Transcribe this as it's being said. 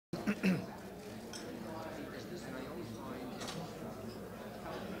Good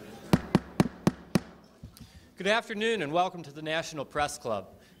afternoon and welcome to the National Press Club.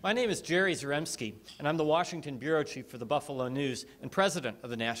 My name is Jerry Zaremski, and I'm the Washington Bureau Chief for the Buffalo News and President of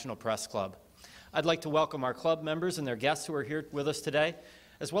the National Press Club. I'd like to welcome our club members and their guests who are here with us today,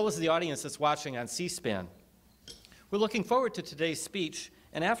 as well as the audience that's watching on C-SPAN. We're looking forward to today's speech,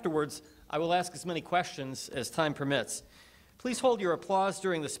 and afterwards I will ask as many questions as time permits. Please hold your applause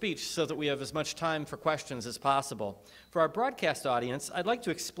during the speech so that we have as much time for questions as possible. For our broadcast audience, I'd like to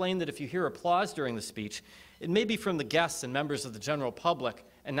explain that if you hear applause during the speech, it may be from the guests and members of the general public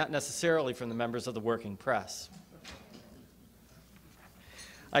and not necessarily from the members of the working press.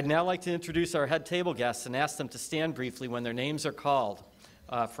 I'd now like to introduce our head table guests and ask them to stand briefly when their names are called.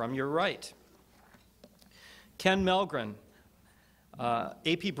 From your right, Ken Melgren,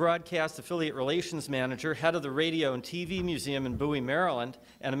 AP Broadcast Affiliate Relations Manager, head of the Radio and TV Museum in Bowie, Maryland,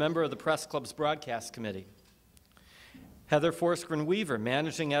 and a member of the Press Club's Broadcast Committee. Heather Forsgren-Weaver,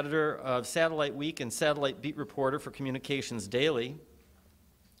 Managing Editor of Satellite Week and Satellite Beat Reporter for Communications Daily.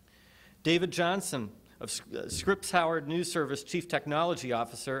 David Johnson, of Scripps Howard News Service Chief Technology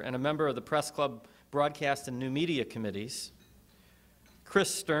Officer and a member of the Press Club Broadcast and New Media Committees.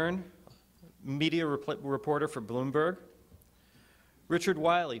 Chris Stern, Media Reporter for Bloomberg. Richard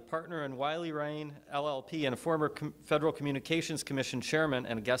Wiley, partner in Wiley Rain LLP and a former Federal Communications Commission chairman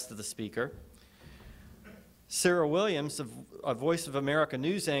and a guest of the speaker. Sarah Williams, a Voice of America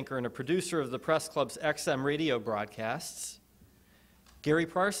news anchor and a producer of the Press Club's XM radio broadcasts. Gary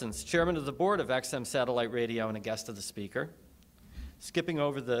Parsons, chairman of the board of XM Satellite Radio and a guest of the speaker. Skipping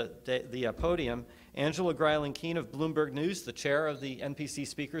over the podium, Angela Greiling-Keene of Bloomberg News, the chair of the NPC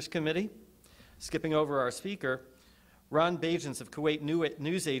Speakers Committee. Skipping over our speaker, Ron Bajans of Kuwait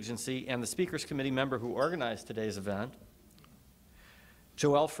News Agency and the Speakers Committee member who organized today's event.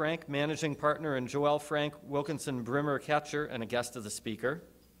 Joelle Frank, managing partner in Joelle Frank Wilkinson Brimmer Ketcher and a guest of the speaker.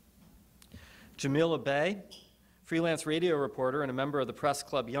 Jamila Bay, freelance radio reporter and a member of the Press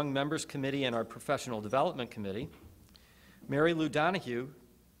Club Young Members Committee and our Professional Development Committee. Mary Lou Donahue,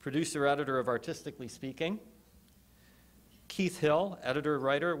 producer-editor of Artistically Speaking. Keith Hill,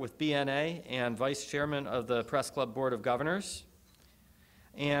 editor-writer with BNA and vice chairman of the Press Club Board of Governors.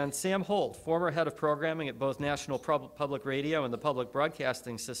 And Sam Holt, former head of programming at both National Public Radio and the Public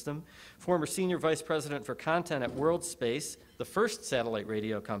Broadcasting System, former senior vice president for content at WorldSpace, the first satellite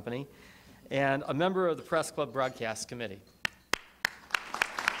radio company, and a member of the Press Club Broadcast Committee.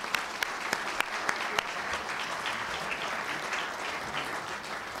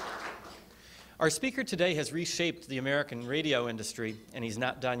 Our speaker today has reshaped the American radio industry, and he's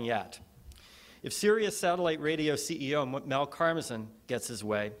not done yet. If Sirius Satellite Radio CEO Mel Karmazin gets his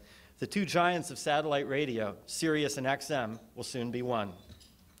way, the two giants of satellite radio, Sirius and XM, will soon be one.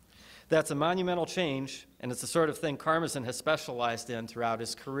 That's a monumental change, and it's the sort of thing Karmazin has specialized in throughout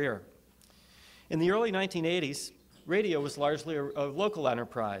his career. In the early 1980s, radio was largely a local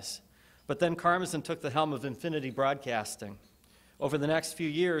enterprise, but then Karmazin took the helm of Infinity Broadcasting. Over the next few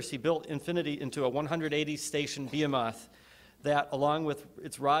years, he built Infinity into a 180-station behemoth that, along with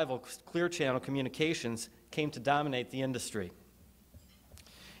its rival, Clear Channel Communications, came to dominate the industry.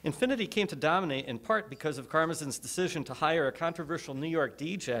 Infinity came to dominate in part because of Karmazin's decision to hire a controversial New York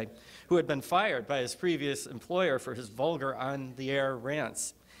DJ who had been fired by his previous employer for his vulgar on-the-air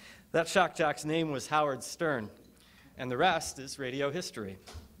rants. That shock jock's name was Howard Stern, and the rest is radio history.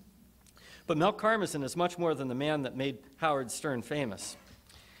 But Mel Karmazin is much more than the man that made Howard Stern famous.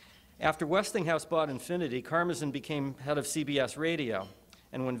 After Westinghouse bought Infinity, Karmazin became head of CBS Radio.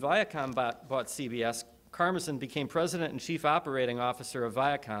 And when Viacom bought CBS, Karmazin became president and chief operating officer of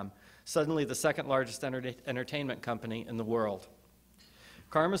Viacom, suddenly the second largest entertainment company in the world.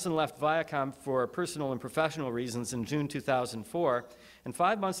 Karmazin left Viacom for personal and professional reasons in June 2004, and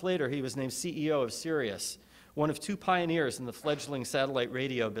 5 months later he was named CEO of Sirius, one of two pioneers in the fledgling satellite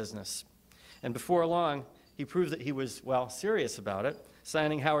radio business. And before long, he proved that he was, well, serious about it,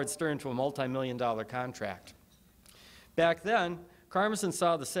 signing Howard Stern to a multi-million-dollar contract. Back then, Karmazin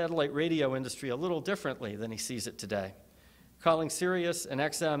saw the satellite radio industry a little differently than he sees it today. Calling Sirius and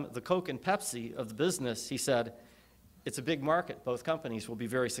XM the Coke and Pepsi of the business, he said, "It's a big market. Both companies will be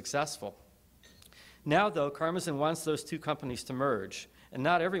very successful." Now, though, Karmazin wants those two companies to merge, and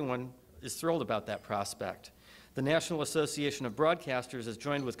not everyone is thrilled about that prospect. The National Association of Broadcasters has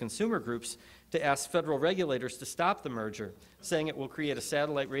joined with consumer groups to ask federal regulators to stop the merger, saying it will create a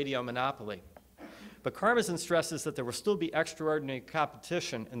satellite radio monopoly. But Karmazin stresses that there will still be extraordinary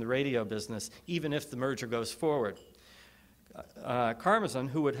competition in the radio business, even if the merger goes forward. Karmazin,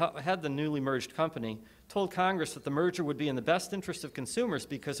 who would head the newly merged company, told Congress that the merger would be in the best interest of consumers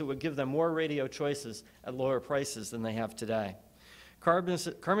because it would give them more radio choices at lower prices than they have today.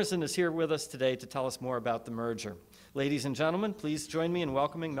 Karmazin is here with us today to tell us more about the merger. Ladies and gentlemen, please join me in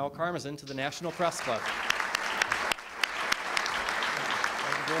welcoming Mel Karmazin to the National Press Club.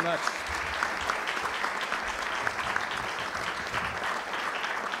 Thank you very much.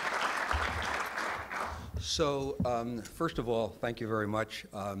 So, first of all, thank you very much.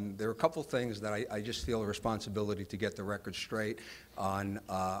 There are a couple things that I just feel a responsibility to get the record straight on.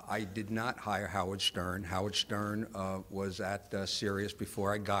 I did not hire Howard Stern. Howard Stern was at Sirius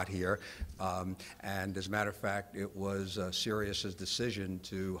before I got here, and as a matter of fact, it was Sirius's decision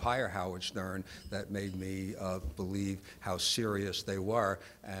to hire Howard Stern that made me believe how serious they were,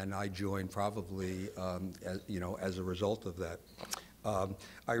 and I joined probably, as a result of that.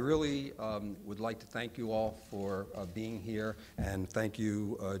 I really would like to thank you all for being here, and thank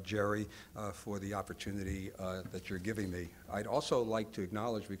you, Jerry, for the opportunity that you're giving me. I'd also like to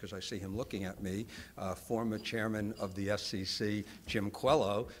acknowledge, because I see him looking at me, former chairman of the FCC, Jim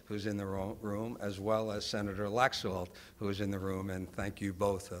Quello, who's in the room, as well as Senator Laxalt, who is in the room, and thank you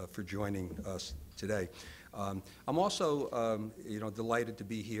both for joining us today. I'm also, delighted to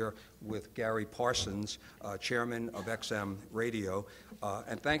be here with Gary Parsons, chairman of XM Radio,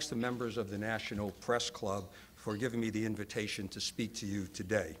 and thanks to members of the National Press Club for giving me the invitation to speak to you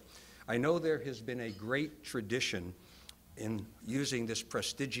today. I know there has been a great tradition in using this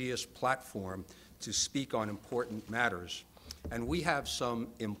prestigious platform to speak on important matters, and we have some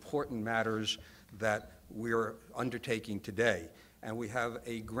important matters that we're undertaking today, and we have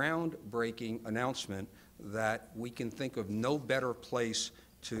a groundbreaking announcement that we can think of no better place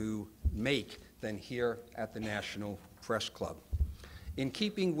to make than here at the National Press Club. In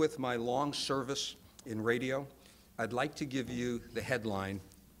keeping with my long service in radio, I'd like to give you the headline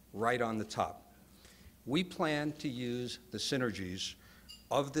right on the top. We plan to use the synergies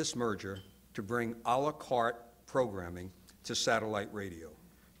of this merger to bring a la carte programming to satellite radio,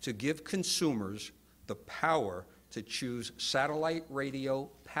 to give consumers the power to choose satellite radio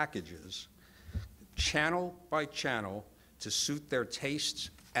packages channel by channel to suit their tastes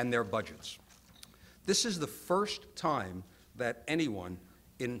and their budgets. This is the first time that anyone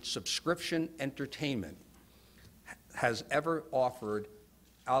in subscription entertainment has ever offered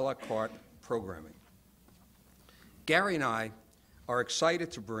a la carte programming. Gary and I are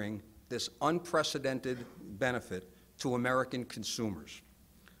excited to bring this unprecedented benefit to American consumers.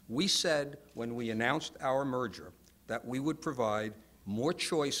 We said when we announced our merger that we would provide more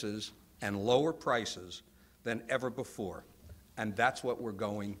choices and lower prices than ever before, and that's what we're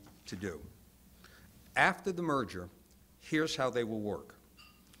going to do. After the merger, here's how they will work.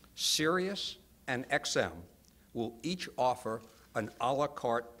 Sirius and XM will each offer an a la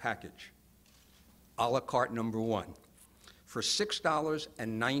carte package. A la carte number one, for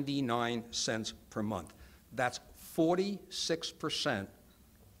 $6.99 per month. That's 46%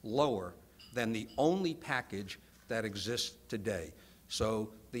 lower than the only package that exists today.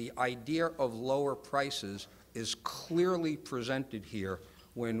 So the idea of lower prices is clearly presented here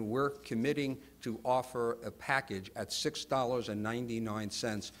when we're committing to offer a package at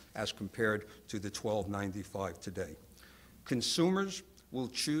 $6.99 as compared to the $12.95 today. Consumers will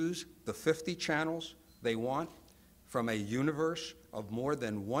choose the 50 channels they want from a universe of more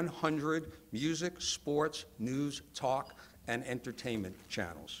than 100 music, sports, news, talk, and entertainment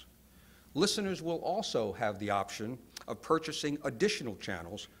channels. Listeners will also have the option of purchasing additional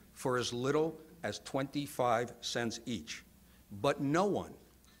channels for as little as 25 cents each. But no one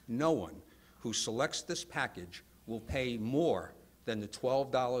who selects this package will pay more than the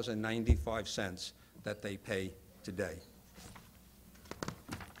 $12.95 that they pay today.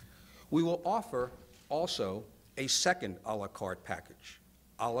 We will offer also a second a la carte package,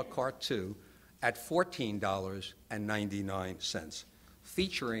 a la carte 2, at $14.99,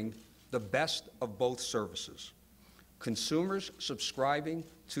 featuring the best of both services. Consumers subscribing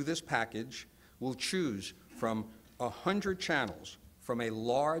to this package will choose from 100 channels from a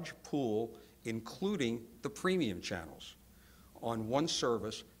large pool, including the premium channels, on one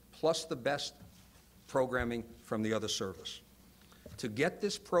service, plus the best programming from the other service. To get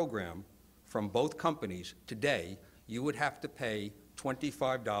this program from both companies today, you would have to pay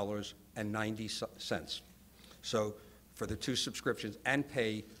 $25.90. So for the two subscriptions, and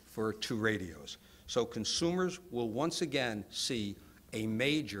pay for two radios. So consumers will once again see a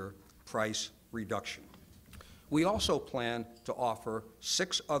major price reduction. We also plan to offer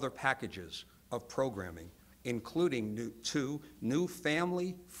 6 other packages of programming, including two new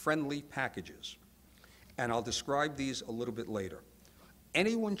family-friendly packages. and I'll describe these a little bit later.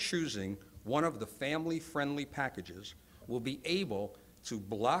 Anyone choosing one of the family-friendly packages will be able to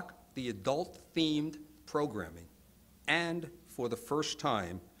block the adult-themed programming and, for the first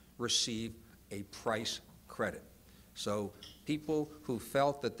time, receive a price credit. So people who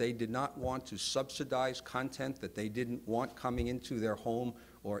felt that they did not want to subsidize content that they didn't want coming into their home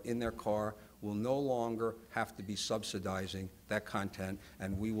or in their car will no longer have to be subsidizing that content,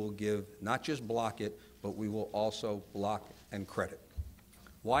 and we will give, not just block it, but we will also block and credit.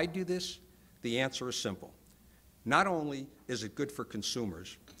 Why do this? The answer is simple. Not only is it good for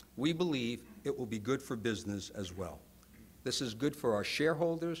consumers, we believe it will be good for business as well. This is good for our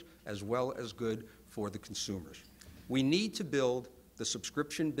shareholders as well as good for the consumers. We need to build the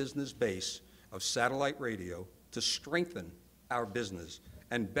subscription business base of satellite radio to strengthen our business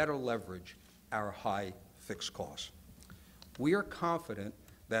and better leverage our high fixed costs. We are confident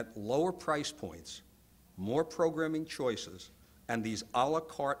that lower price points, more programming choices, and these a la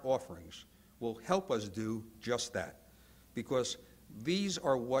carte offerings will help us do just that, because these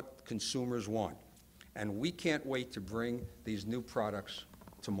are what consumers want, and we can't wait to bring these new products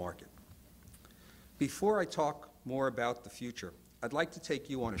to market. Before I talk more about the future, I'd like to take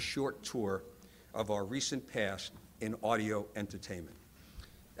you on a short tour of our recent past in audio entertainment.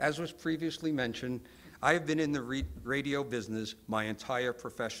 As was previously mentioned, I have been in the radio business my entire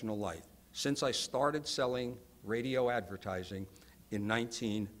professional life, since I started selling radio advertising in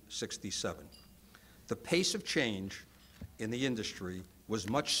 1967. The pace of change in the industry was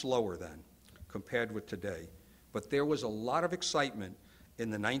much slower then compared with today, but there was a lot of excitement in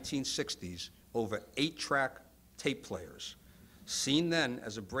the 1960s over 8-track tape players, seen then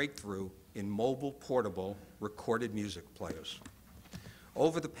as a breakthrough in mobile portable recorded music players.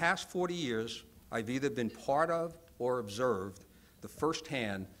 Over the past 40 years, I've either been part of or observed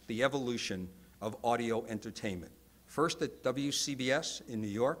firsthand the evolution of audio entertainment. First at WCBS in New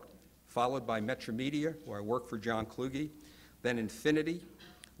York, followed by Metromedia, where I worked for John Kluge, then Infinity,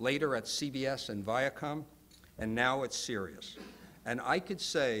 later at CBS and Viacom, and now at Sirius. And I could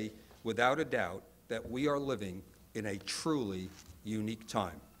say, without a doubt, that we are living in a truly unique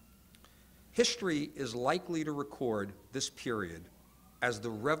time. History is likely to record this period as the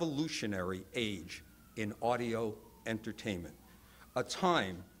revolutionary age in audio entertainment, a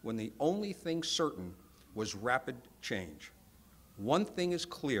time when the only thing certain was rapid change. One thing is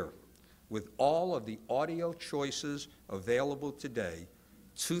clear: with all of the audio choices available today,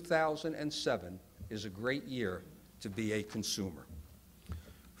 2007 is a great year to be a consumer.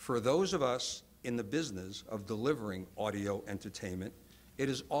 For those of us in the business of delivering audio entertainment, it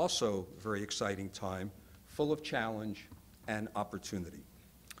is also a very exciting time, full of challenge and opportunity.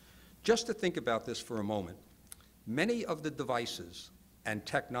 Just to think about this for a moment, many of the devices and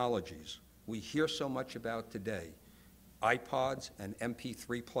technologies we hear so much about today, iPods and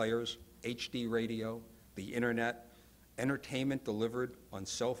MP3 players, HD radio, the internet, entertainment delivered on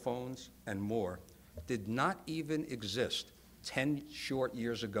cell phones, and more, did not even exist 10 short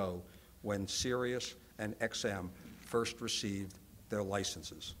years ago when Sirius and XM first received their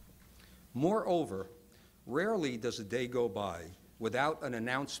licenses. Moreover, rarely does a day go by without an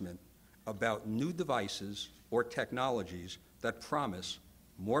announcement about new devices or technologies that promise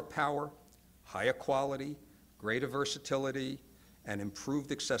more power, higher quality, greater versatility, and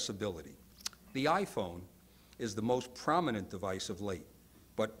improved accessibility. The iPhone is the most prominent device of late,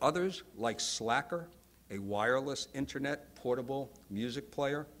 but others like Slacker, a wireless internet portable music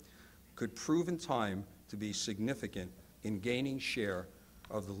player, could prove in time to be significant in gaining share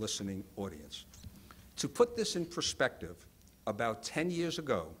of the listening audience. To put this in perspective, about 10 years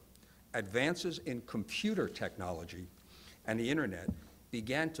ago, advances in computer technology and the internet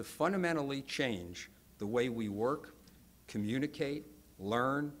began to fundamentally change the way we work, communicate,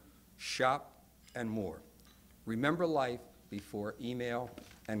 learn, shop, and more. Remember life before email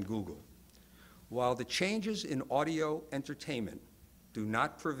and Google. While the changes in audio entertainment do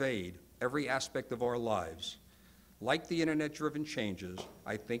not pervade every aspect of our lives, like the internet-driven changes,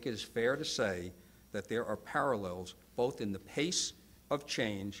 I think it is fair to say that there are parallels both in the pace of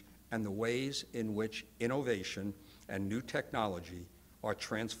change and the ways in which innovation and new technology are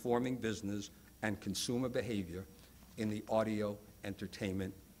transforming business and consumer behavior in the audio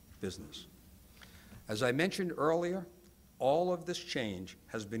entertainment business. As I mentioned earlier, all of this change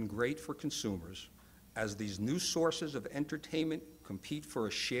has been great for consumers as these new sources of entertainment compete for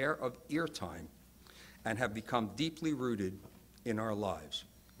a share of eartime and have become deeply rooted in our lives.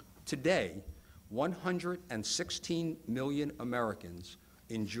 Today, 116 million Americans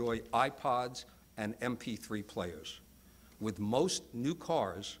enjoy iPods and MP3 players, with most new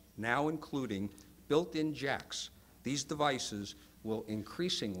cars now including built-in jacks. These devices will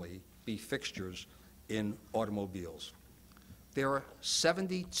increasingly be fixtures in automobiles. There are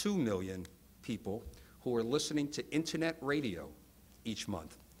 72 million people who are listening to internet radio each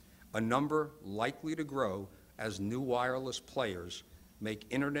month, a number likely to grow as new wireless players make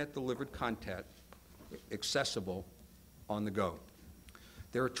internet-delivered content accessible on the go.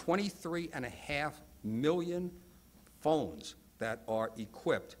 There are 23.5 million phones that are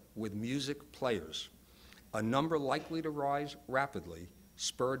equipped with music players, a number likely to rise rapidly,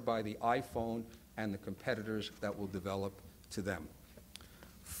 spurred by the iPhone and the competitors that will develop to them.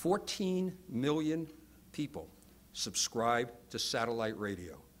 14 million people subscribe to satellite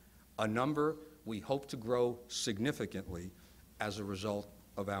radio, a number we hope to grow significantly as a result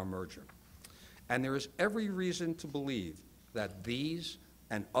of our merger. And there is every reason to believe that these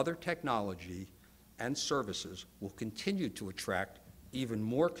and other technology and services will continue to attract even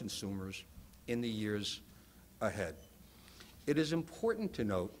more consumers in the years ahead. It is important to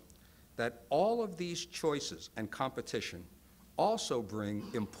note that all of these choices and competition also bring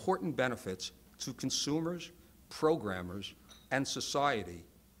important benefits to consumers, programmers, and society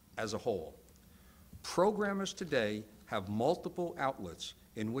as a whole. Programmers today have multiple outlets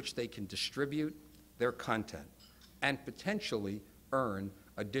in which they can distribute their content and potentially earn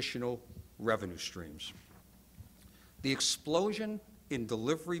additional revenue streams. The explosion in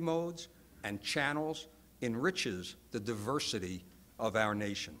delivery modes and channels enriches the diversity of our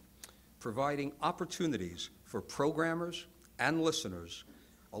nation, providing opportunities for programmers and listeners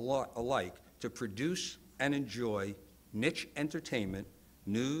alike to produce and enjoy niche entertainment,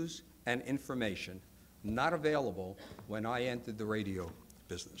 news, and information not available when I entered the radio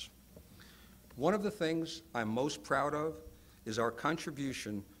business. One of the things I'm most proud of is our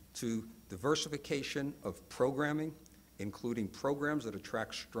contribution to diversification of programming, including programs that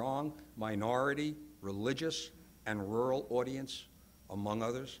attract strong minority, religious, and rural audience, among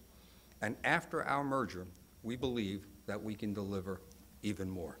others. And after our merger, we believe that we can deliver even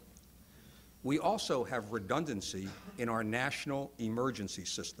more. We also have redundancy in our national emergency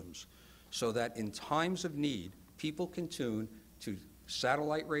systems so that in times of need, people can tune to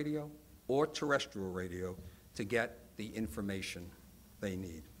satellite radio or terrestrial radio to get the information they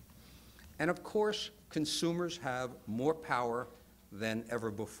need. And of course, consumers have more power than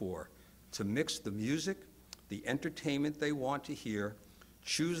ever before to mix the music, the entertainment they want to hear,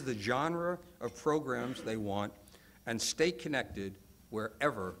 choose the genre of programs they want, and stay connected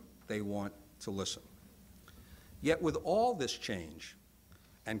wherever they want to listen. Yet with all this change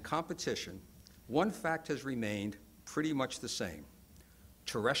and competition, one fact has remained pretty much the same.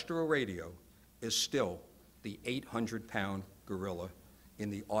 Terrestrial radio is still the 800-pound gorilla in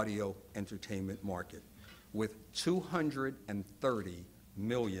the audio entertainment market, with 230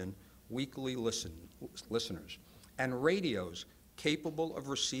 million weekly listeners, and radios capable of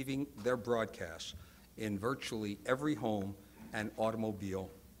receiving their broadcasts in virtually every home and automobile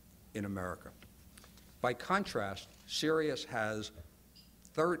in America. By contrast, Sirius has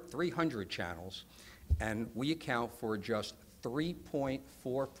 300 channels, and we account for just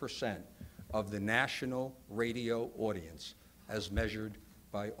 3.4% of the national radio audience as measured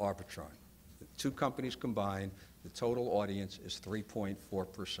by Arbitron. The two companies combined, the total audience is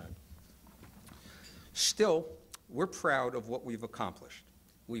 3.4%. Still, we're proud of what we've accomplished.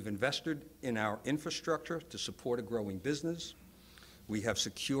 We've invested in our infrastructure to support a growing business. We have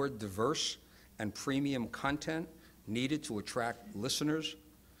secured diverse and premium content needed to attract listeners.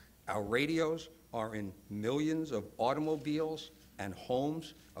 Our radios are in millions of automobiles and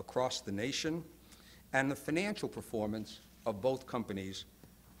homes across the nation, and the financial performance of both companies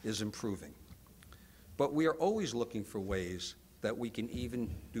is improving. But we are always looking for ways that we can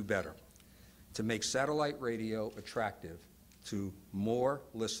even do better to make satellite radio attractive to more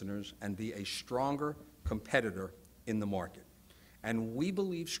listeners and be a stronger competitor in the market. And we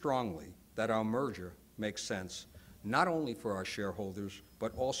believe strongly that our merger makes sense not only for our shareholders,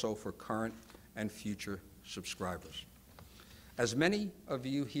 but also for current and future subscribers. As many of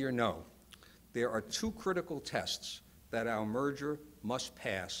you here know, there are two critical tests that our merger must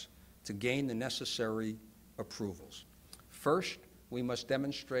pass to gain the necessary approvals. First, we must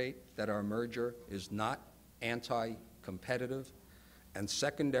demonstrate that our merger is not anti-competitive, and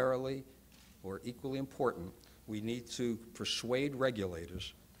secondarily, or equally important, we need to persuade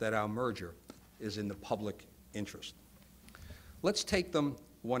regulators that our merger is in the public interest. Let's take them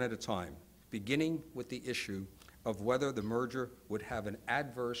one at a time, beginning with the issue of whether the merger would have an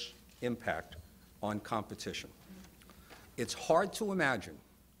adverse impact on competition. It's hard to imagine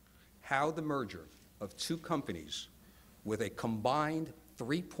how the merger of two companies with a combined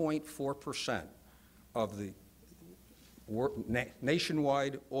 3.4% of the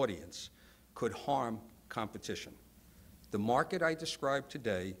nationwide audience could harm competition. The market I described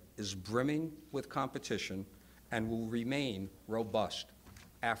today is brimming with competition and will remain robust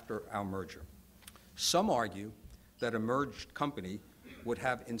after our merger. Some argue that a merged company would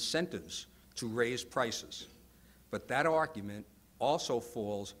have incentives to raise prices, but that argument also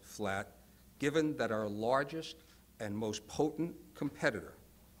falls flat given that our largest and most potent competitor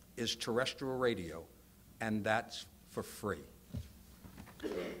is terrestrial radio, and that's for free.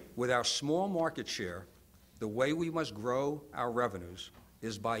 With our small market share, the way we must grow our revenues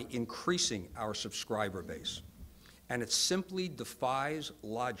is by increasing our subscriber base. And it simply defies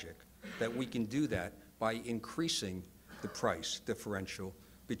logic that we can do that by increasing the price differential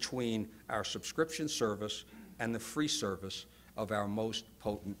between our subscription service and the free service of our most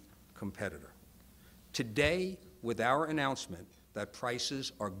potent competitor. Today, with our announcement that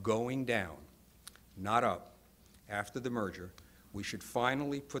prices are going down, not up, after the merger, we should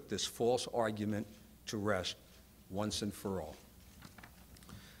finally put this false argument to rest once and for all.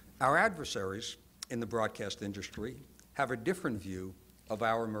 Our adversaries in the broadcast industry have a different view of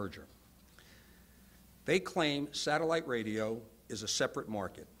our merger. They claim satellite radio is a separate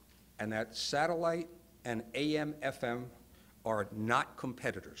market and that satellite and AM/FM are not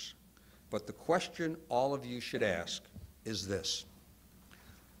competitors. But the question all of you should ask is this: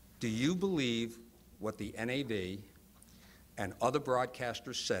 do you believe what the NAB and other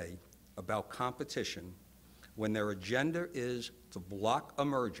broadcasters say about competition when their agenda is to block a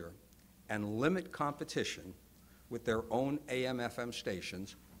merger and limit competition with their own AM/FM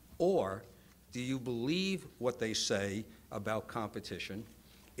stations? Or do you believe what they say about competition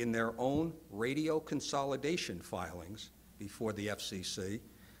in their own radio consolidation filings before the FCC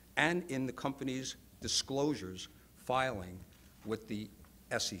and in the company's disclosures filing with the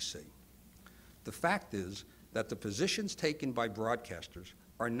SEC? The fact is that the positions taken by broadcasters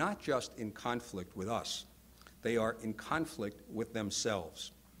are not just in conflict with us, they are in conflict with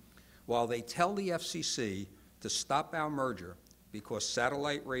themselves. While they tell the FCC to stop our merger because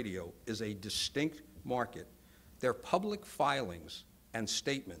satellite radio is a distinct market, their public filings and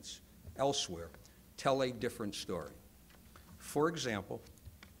statements elsewhere tell a different story. For example,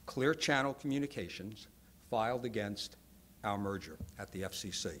 Clear Channel Communications filed against our merger at the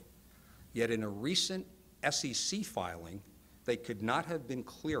FCC. Yet in a recent SEC filing, they could not have been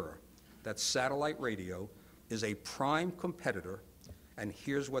clearer that satellite radio is a prime competitor, and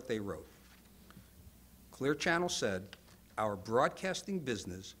here's what they wrote. Clear Channel said, our broadcasting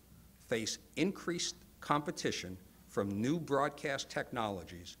business face increased competition from new broadcast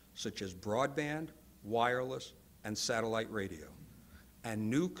technologies such as broadband, wireless, and satellite radio, and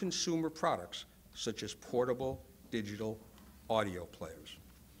new consumer products such as portable digital audio players.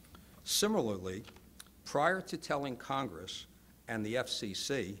 Similarly, prior to telling Congress and the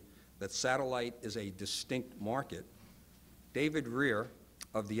FCC that satellite is a distinct market, David Rear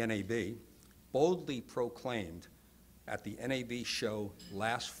of the NAB boldly proclaimed at the NAB Show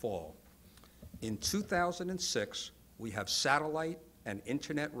last fall, in 2006, we have satellite and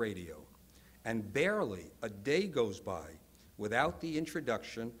internet radio, and barely a day goes by without the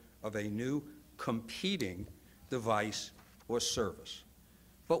introduction of a new competing device or service.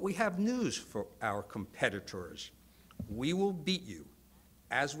 But we have news for our competitors. We will beat you,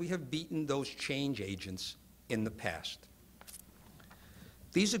 as we have beaten those change agents in the past.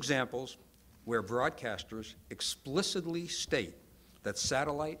 These examples where broadcasters explicitly state that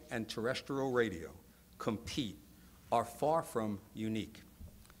satellite and terrestrial radio compete are far from unique.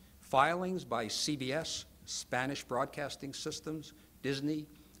 Filings by CBS, Spanish Broadcasting Systems, Disney,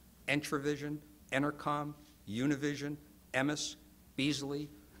 Entravision, Entercom, Univision, Emis, Beasley,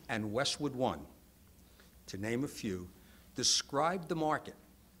 and Westwood One, to name a few, describe the market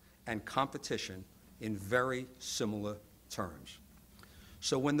and competition in very similar terms.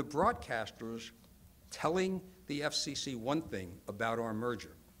 So when the broadcasters telling the FCC one thing about our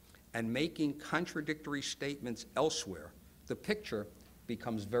merger and making contradictory statements elsewhere, the picture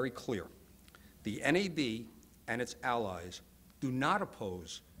becomes very clear. The NAB and its allies do not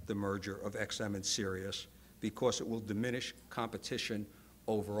oppose the merger of XM and Sirius because it will diminish competition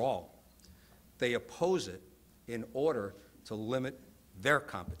overall. They oppose it in order to limit their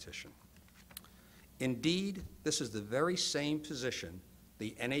competition. Indeed, this is the very same position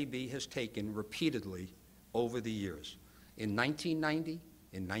the NAB has taken repeatedly over the years. In 1990,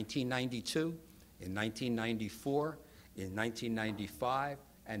 in 1992, in 1994, in 1995,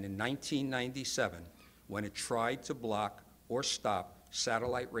 and in 1997, when it tried to block or stop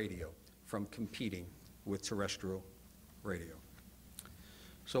satellite radio from competing with terrestrial radio.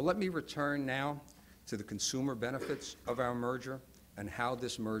 So let me return now to the consumer benefits of our merger and how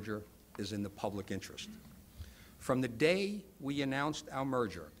this merger is in the public interest. From the day we announced our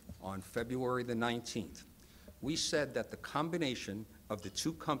merger on February the 19th, we said that the combination of the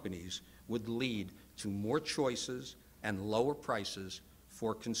two companies would lead to more choices and lower prices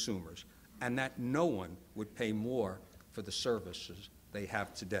for consumers, and that no one would pay more for the services they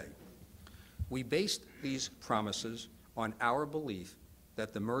have today. We based these promises on our belief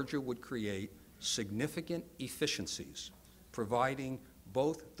that the merger would create significant efficiencies, providing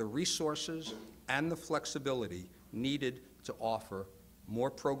both the resources and the flexibility needed to offer more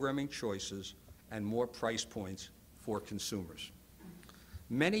programming choices and more price points for consumers.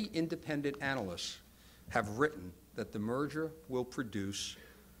 Many independent analysts have written that the merger will produce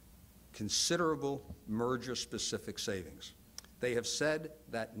considerable merger-specific savings. They have said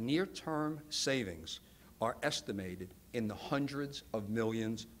that near-term savings are estimated in the hundreds of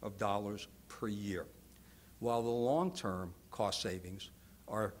millions of dollars per year, while the long-term cost savings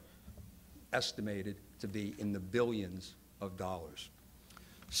are estimated to be in the billions of dollars.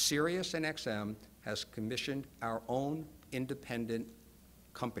 Sirius and XM has commissioned our own independent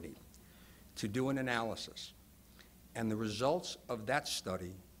company to do an analysis, and the results of that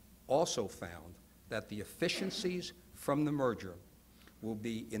study also found that the efficiencies from the merger will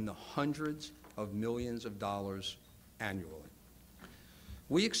be in the hundreds of millions of dollars annually.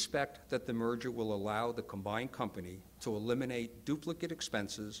 We expect that the merger will allow the combined company to eliminate duplicate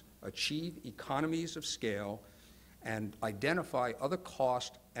expenses, achieve economies of scale, and identify other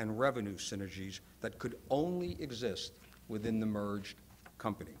cost and revenue synergies that could only exist within the merged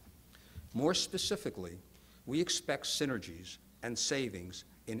company. More specifically, we expect synergies and savings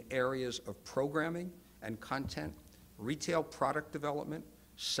in areas of programming and content, retail product development,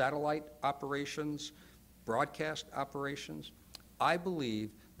 satellite operations, broadcast operations. I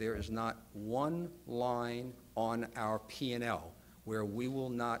believe there is not one line on our P&L where we will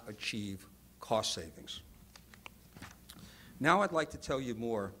not achieve cost savings. Now I'd like to tell you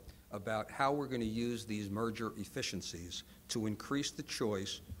more about how we're going to use these merger efficiencies to increase the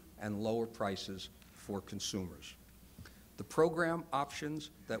choice and lower prices for consumers. The program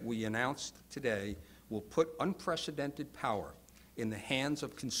options that we announced today will put unprecedented power in the hands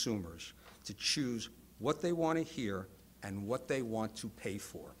of consumers to choose what they want to hear and what they want to pay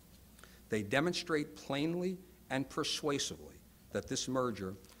for. They demonstrate plainly and persuasively that this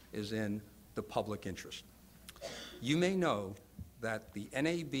merger is in the public interest. You may know that the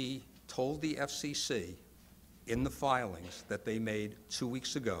NAB told the FCC in the filings that they made 2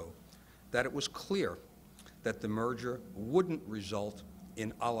 weeks ago that it was clear that the merger wouldn't result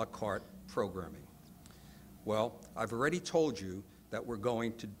in a la carte programming. Well, I've already told you that we're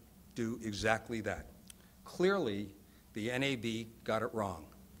going to do exactly that. Clearly, the NAB got it wrong,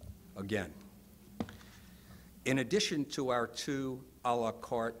 again. In addition to our two a la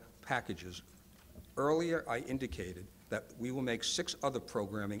carte packages, earlier I indicated that we will make 6 other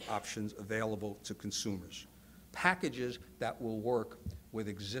programming options available to consumers, packages that will work with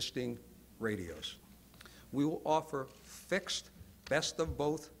existing radios. We will offer fixed best of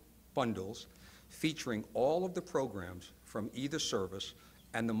both bundles featuring all of the programs from either service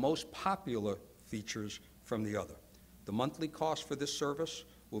and the most popular features from the other. The monthly cost for this service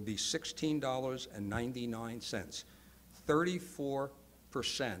will be $16.99,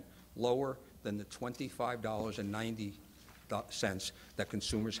 34% lower than the $25.90 that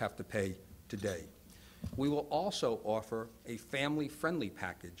consumers have to pay today. We will also offer a family-friendly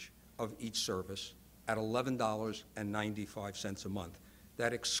package of each service at $11.95 a month.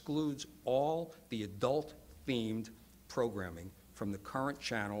 That excludes all the adult-themed programming from the current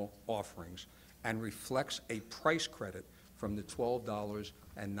channel offerings and reflects a price credit from the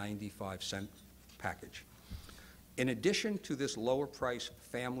 $12.95 package. In addition to this lower price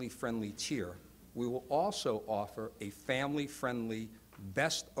family-friendly tier, we will also offer a family-friendly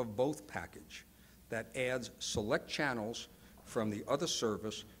best of both package that adds select channels from the other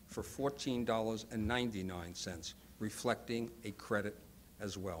service for $14.99, reflecting a credit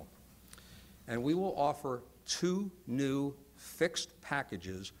as well. And we will offer 2 new fixed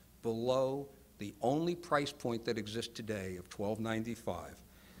packages below the only price point that exists today of $12.95.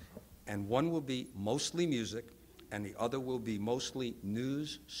 And one will be mostly music, and the other will be mostly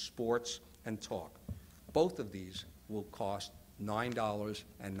news, sports, and talk. Both of these will cost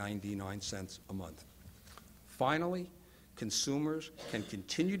 $9.99 a month. Finally, consumers can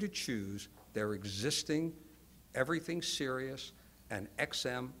continue to choose their existing Everything Sirius and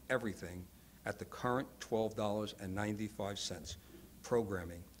XM Everything at the current $12.95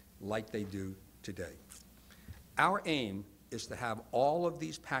 programming like they do today. Our aim is to have all of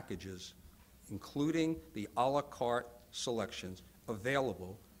these packages including the a la carte selections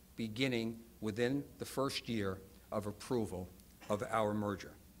available beginning within the first year of approval of our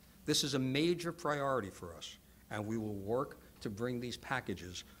merger. This is a major priority for us, and we will work to bring these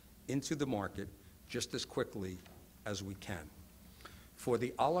packages into the market just as quickly as we can. For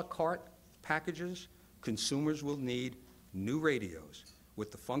the a la carte packages, consumers will need new radios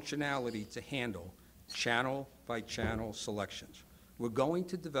with the functionality to handle channel-by-channel selections. We're going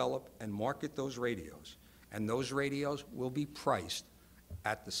to develop and market those radios, and those radios will be priced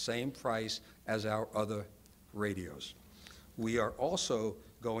at the same price as our other radios. We are also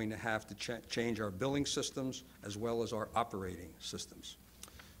going to have to change our billing systems as well as our operating systems.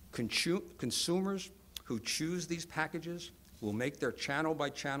 Consumers who choose these packages will make their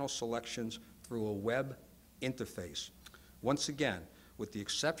channel-by-channel selections through a web interface. Once again, with the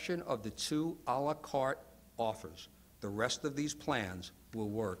exception of the 2 a la carte offers, the rest of these plans will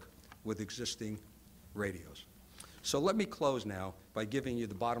work with existing radios. So let me close now by giving you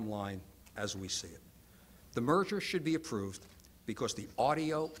the bottom line as we see it. The merger should be approved because the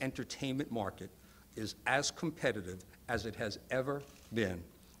audio entertainment market is as competitive as it has ever been,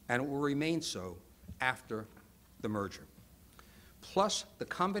 and it will remain so after the merger. Plus, the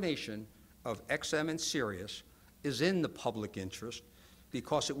combination of XM and Sirius is in the public interest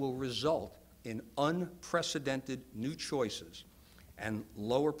because it will result in unprecedented new choices and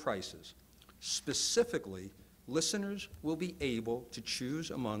lower prices. Specifically, listeners will be able to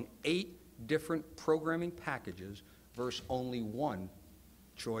choose among 8 different programming packages versus only 1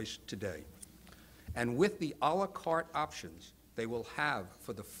 choice today. And with the a la carte options, they will have,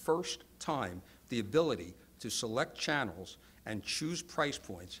 for the first time, the ability to select channels and choose price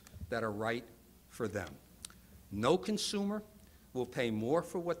points that are right for them. No consumer will pay more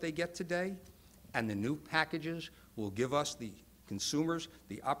for what they get today, and the new packages will give us, the consumers,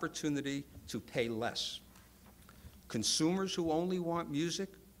 the opportunity to pay less. Consumers who only want music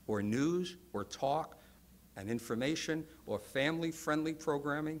or news or talk and information or family-friendly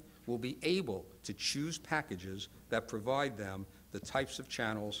programming will be able to choose packages that provide them the types of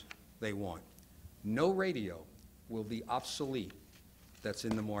channels they want. No radio will be obsolete that's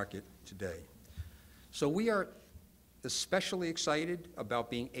in the market today. So we are especially excited about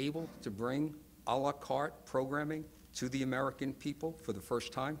being able to bring a la carte programming to the American people for the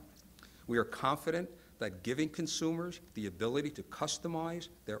first time. We are confident that giving consumers the ability to customize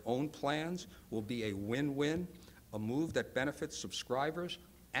their own plans will be a win-win, a move that benefits subscribers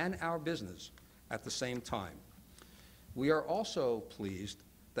and our business at the same time. We are also pleased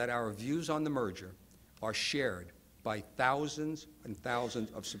that our views on the merger are shared by thousands and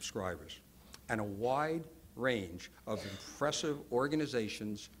thousands of subscribers and a wide range of impressive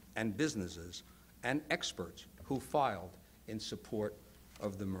organizations and businesses and experts who filed in support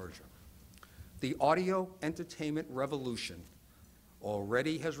of the merger. The audio entertainment revolution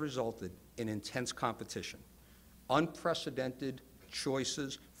already has resulted in intense competition, unprecedented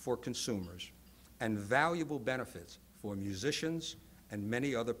choices for consumers, and valuable benefits for musicians and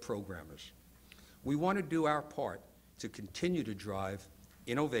many other programmers. We want to do our part to continue to drive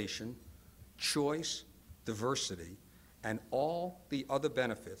innovation, choice, diversity, and all the other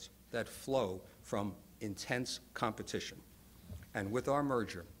benefits that flow from intense competition. And with our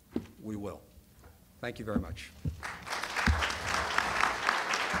merger, we will. Thank you very much.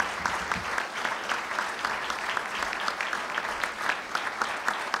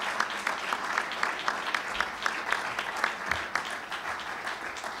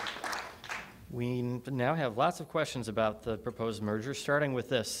 We now have lots of questions about the proposed merger, starting with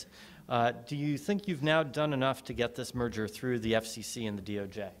this. Do you think you've now done enough to get this merger through the FCC and the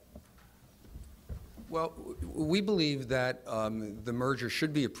DOJ? Well, we believe that the merger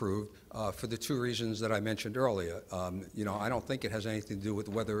should be approved for the 2 reasons that I mentioned earlier. I don't think it has anything to do with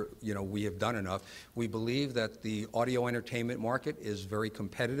whether, we have done enough. We believe that the audio entertainment market is very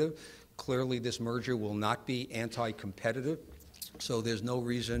competitive. Clearly, this merger will not be anti-competitive. So there's no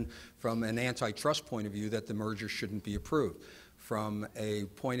reason from an antitrust point of view that the merger shouldn't be approved. From a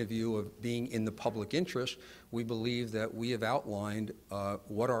point of view of being in the public interest, we believe that we have outlined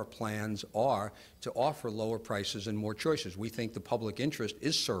what our plans are to offer lower prices and more choices. We think the public interest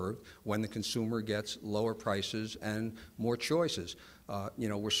is served when the consumer gets lower prices and more choices.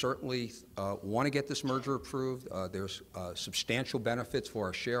 We certainly want to get this merger approved. There's substantial benefits for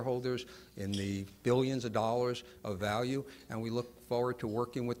our shareholders in the billions of dollars of value, and we look forward to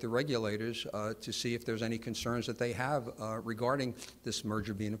working with the regulators to see if there's any concerns that they have regarding this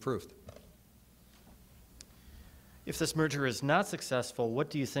merger being approved. If this merger is not successful,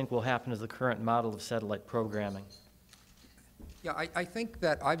 what do you think will happen to the current model of satellite programming? Yeah, I think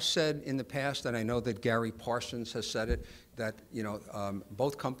that I've said in the past, and I know that Gary Parsons has said it, that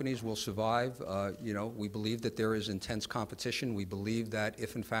both companies will survive. We believe that there is intense competition. We believe that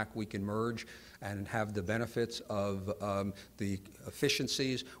if in fact we can merge and have the benefits of the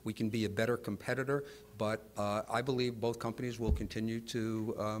efficiencies, we can be a better competitor. But I believe both companies will continue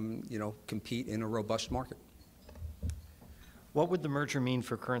to compete in a robust market. What would the merger mean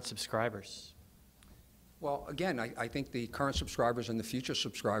for current subscribers? Well, again, I think the current subscribers and the future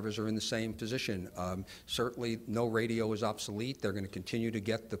subscribers are in the same position. Certainly, no radio is obsolete. They're going to continue to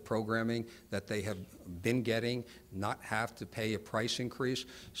get the programming that they have been getting, not have to pay a price increase.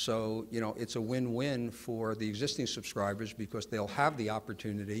 So, it's a win-win for the existing subscribers because they'll have the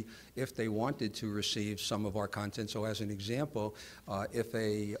opportunity, if they wanted to, receive some of our content. So, as an example, if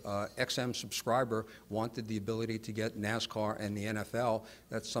a XM subscriber wanted the ability to get NASCAR and the NFL,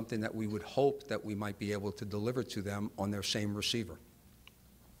 that's something that we would hope that we might be able to deliver to them on their same receiver.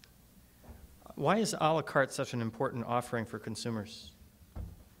 Why is a la carte such an important offering for consumers?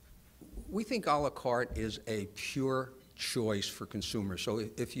 We think a la carte is a pure choice for consumers. So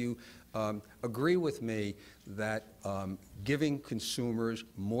if you agree with me that giving consumers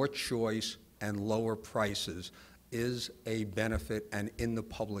more choice and lower prices is a benefit and in the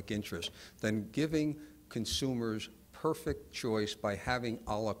public interest, then giving consumers perfect choice by having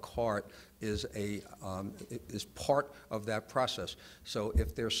a la carte is part of that process. So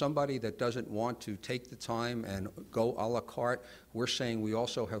if there's somebody that doesn't want to take the time and go a la carte, we're saying we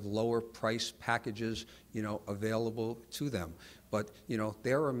also have lower price packages, available to them. But,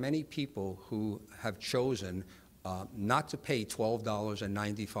 there are many people who have chosen not to pay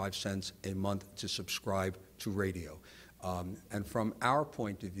 $12.95 a month to subscribe to radio. And from our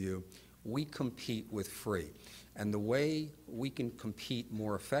point of view, we compete with free. And the way we can compete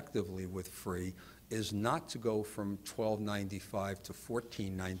more effectively with free is not to go from $12.95 to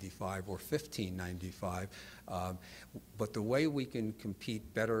 $14.95 or $15.95, but the way we can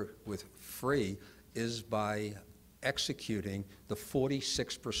compete better with free is by executing the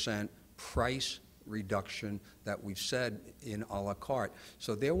 46% price reduction that we've said in a la carte.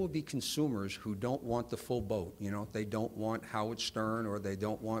 So there will be consumers who don't want the full boat. They don't want Howard Stern, or they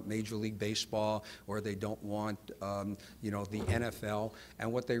don't want Major League Baseball, or they don't want, the NFL.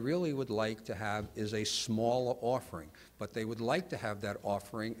 And what they really would like to have is a smaller offering. But they would like to have that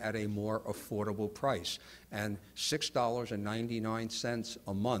offering at a more affordable price. And $6.99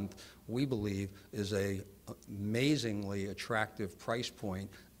 a month, we believe, is a amazingly attractive price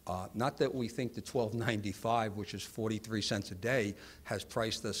point. Not that we think the $12.95, which is 43 cents a day, has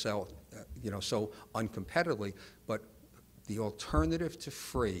priced us out, so uncompetitively, but the alternative to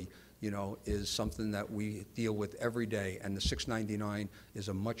free, is something that we deal with every day, and the $6.99 is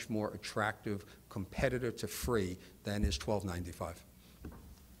a much more attractive competitor to free than is $12.95.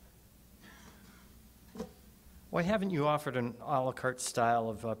 Why haven't you offered an a la carte style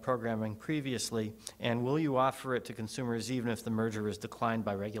of programming previously, and will you offer it to consumers even if the merger is declined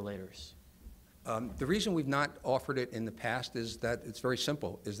by regulators? The reason we've not offered it in the past is that it's very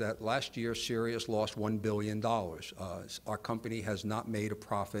simple, is that last year Sirius lost $1 billion. Our company has not made a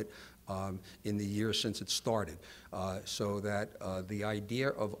profit in the years since it started. So that the idea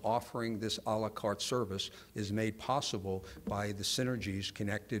of offering this a la carte service is made possible by the synergies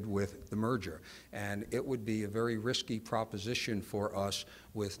connected with the merger. And it would be a very risky proposition for us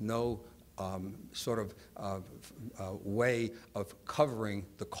with no way of covering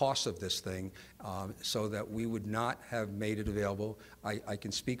the cost of this thing, so that we would not have made it available. I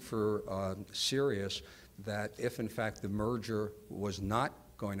can speak for Sirius that if in fact the merger was not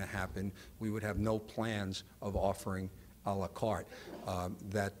going to happen, we would have no plans of offering a la carte.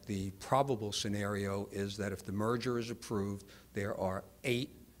 That the probable scenario is that if the merger is approved, there are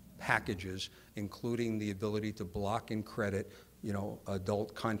 8 packages, including the ability to block and credit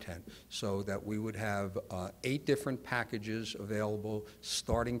adult content, so that we would have 8 different packages available,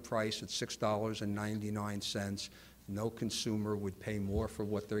 starting price at $6.99. No consumer would pay more for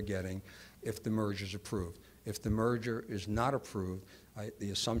what they're getting if the merger is approved. If the merger is not approved,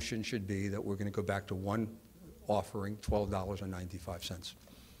 the assumption should be that we're going to go back to one offering, $12.95.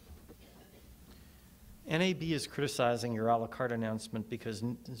 NAB is criticizing your a la carte announcement because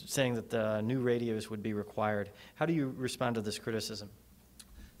saying that the new radios would be required. How do you respond to this criticism?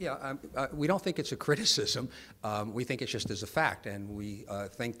 Yeah, we don't think it's a criticism. We think it's just as a fact, and we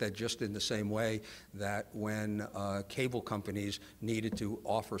think that just in the same way that when cable companies needed to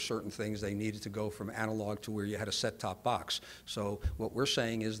offer certain things, they needed to go from analog to where you had a set-top box. So what we're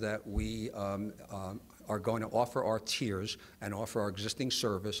saying is that we are going to offer our tiers and offer our existing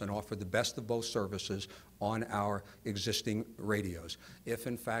service and offer the best of both services on our existing radios. If,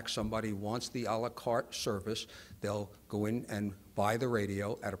 in fact, somebody wants the a la carte service, they'll go in and buy the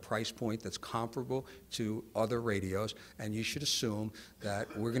radio at a price point that's comparable to other radios, and you should assume that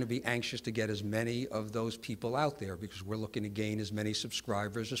we're going to be anxious to get as many of those people out there because we're looking to gain as many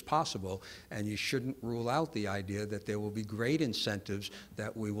subscribers as possible, and you shouldn't rule out the idea that there will be great incentives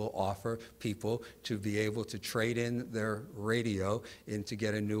that we will offer people to be able to trade in their radio and to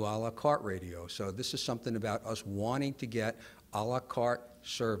get a new a la carte radio. So this is something about us wanting to get a la carte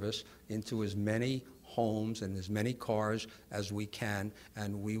service into as many homes and as many cars as we can,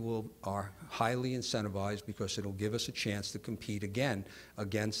 and we are highly incentivized because it'll give us a chance to compete again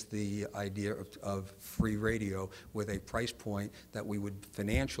against the idea of free radio with a price point that we would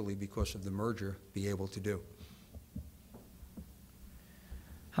financially, because of the merger, be able to do.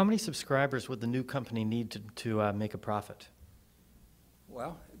 How many subscribers would the new company need to make a profit?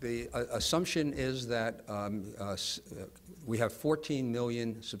 Well, the assumption is that we have 14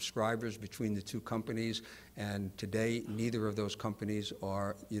 million subscribers between the two companies, and today neither of those companies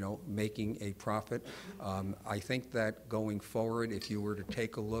are, making a profit. I think that going forward, if you were to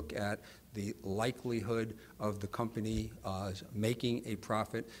take a look at the likelihood of the company making a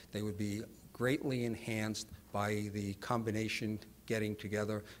profit, they would be greatly enhanced by the combination getting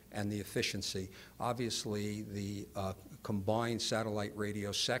together and the efficiency. Obviously, the combined satellite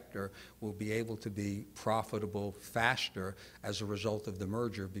radio sector will be able to be profitable faster as a result of the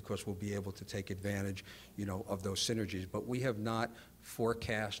merger because we'll be able to take advantage, of those synergies. But we have not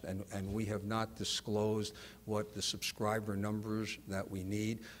forecast and we have not disclosed what the subscriber numbers that we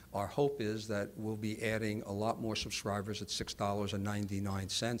need. Our hope is that we'll be adding a lot more subscribers at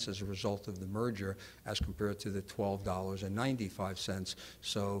 $6.99 as a result of the merger as compared to the $12.95.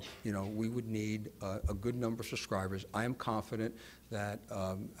 So, we would need a good number of subscribers. I am confident that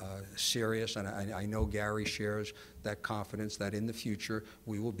Sirius, and I know Gary shares that confidence, that in the future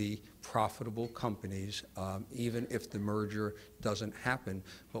we will be profitable companies, even if the merger doesn't happen.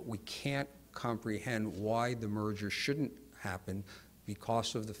 But we can't comprehend why the merger shouldn't happen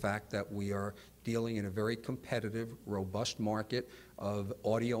because of the fact that we are dealing in a very competitive, robust market of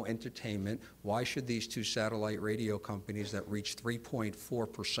audio entertainment. Why should these two satellite radio companies that reach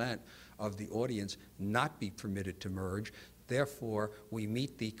 3.4% of the audience not be permitted to merge? Therefore, we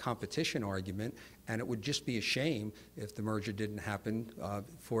meet the competition argument, and it would just be a shame if the merger didn't happen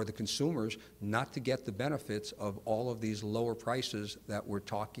for the consumers not to get the benefits of all of these lower prices that we're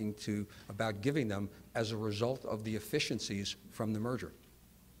talking about giving them as a result of the efficiencies from the merger.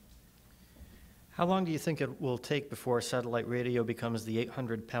 How long do you think it will take before satellite radio becomes the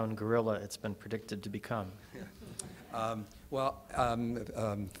 800-pound gorilla it's been predicted to become?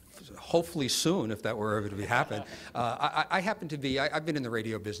 Hopefully soon, if that were ever to happen. I've been in the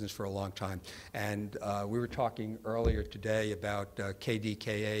radio business for a long time, and we were talking earlier today about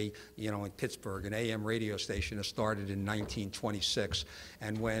KDKA, in Pittsburgh, an AM radio station that started in 1926.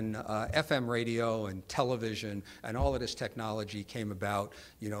 And when FM radio and television and all of this technology came about,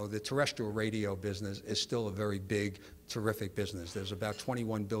 the terrestrial radio business is still a very big, terrific business. There's about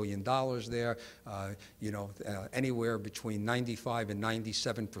 $21 billion there. Anywhere between 95 and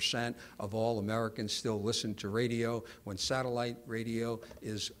 97% of all Americans still listen to radio. When satellite radio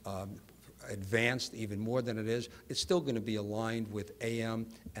is advanced even more than it is, it's still going to be aligned with AM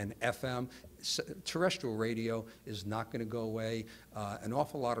and FM. Terrestrial radio is not going to go away. An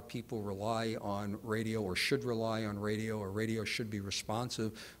awful lot of people rely on radio or should rely on radio, or radio should be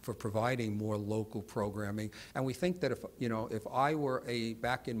responsive for providing more local programming. And we think that if I were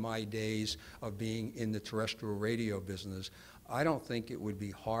back in my days of being in the terrestrial radio business, I don't think it would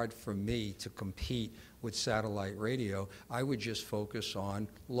be hard for me to compete with satellite radio. I would just focus on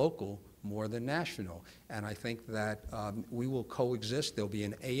local more than national. And I think that we will coexist. There'll be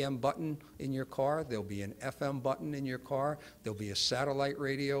an AM button in your car. There'll be an FM button in your car. There'll be a satellite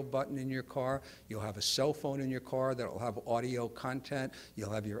radio button in your car. You'll have a cell phone in your car that will have audio content.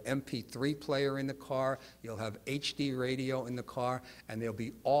 You'll have your MP3 player in the car. You'll have HD radio in the car. And there'll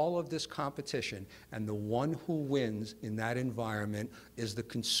be all of this competition. And the one who wins in that environment is the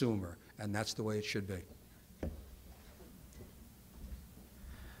consumer. And that's the way it should be.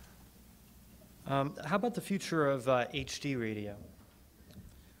 How about the future of HD radio?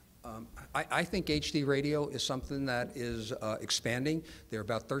 I think HD radio is something that is expanding. There are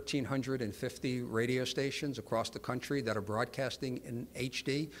about 1,350 radio stations across the country that are broadcasting in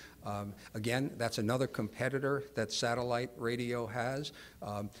HD. Again, that's another competitor that satellite radio has.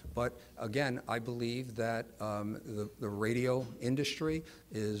 But again, I believe that the radio industry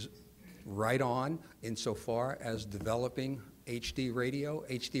is right on insofar as developing HD radio.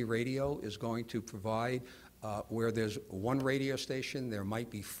 HD radio is going to provide where there's one radio station, there might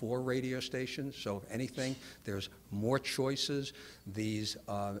be 4 radio stations. So if anything, there's more choices. These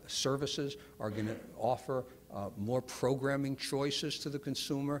services are going to offer more programming choices to the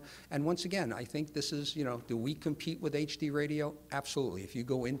consumer. And once again, I think this is, do we compete with HD radio? Absolutely. If you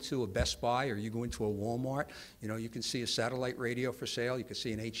go into a Best Buy or you go into a Walmart, you can see a satellite radio for sale. You can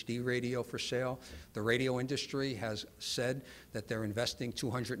see an HD radio for sale. The radio industry has said that they're investing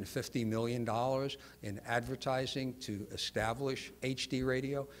 $250 million in advertising to establish HD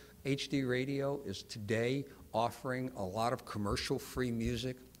radio. HD radio is today offering a lot of commercial-free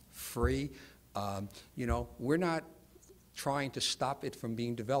music, free. We're not trying to stop it from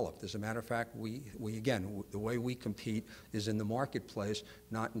being developed. As a matter of fact, we again, the way we compete is in the marketplace,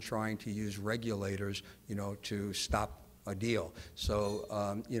 not in trying to use regulators, to stop a deal. So,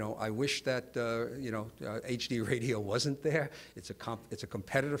 I wish that, HD radio wasn't there. It's a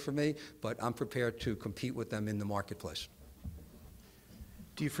competitor for me, but I'm prepared to compete with them in the marketplace.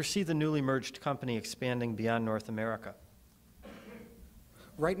 Do you foresee the newly merged company expanding beyond North America?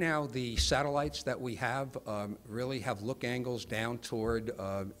 Right now, the satellites that we have really have look angles down toward,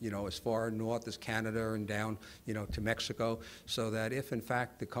 as far north as Canada and down, to Mexico, so that if, in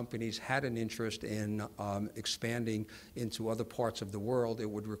fact, the companies had an interest in expanding into other parts of the world, it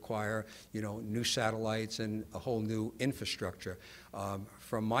would require, new satellites and a whole new infrastructure.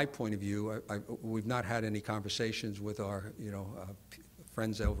 From my point of view, we've not had any conversations with our,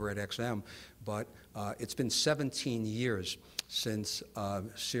 friends over at XM, but it's been 17 years since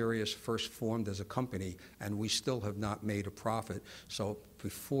Sirius first formed as a company, and we still have not made a profit. So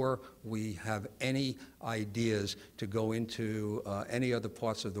before we have any ideas to go into any other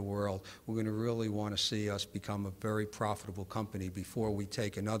parts of the world, we're going to really want to see us become a very profitable company before we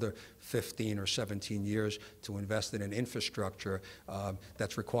take another 15 or 17 years to invest in an infrastructure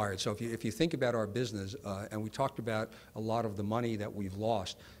that's required. So if you think about our business, and we talked about a lot of the money that we've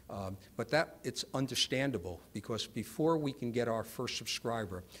lost, but it's understandable, because before we can get our first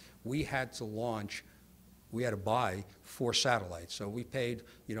subscriber, we had to buy 4 satellites. So we paid,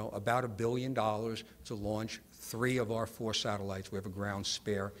 about $1 billion to launch 3 of our 4 satellites. We have a ground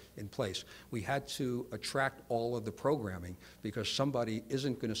spare in place. We had to attract all of the programming, because somebody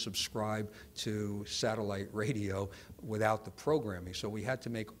isn't going to subscribe to satellite radio without the programming. So we had to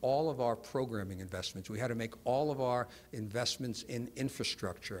make all of our programming investments. We had to make all of our investments in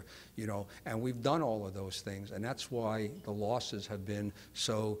infrastructure, and we've done all of those things, and that's why the losses have been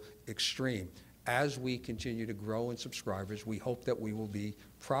so extreme. As we continue to grow in subscribers, we hope that we will be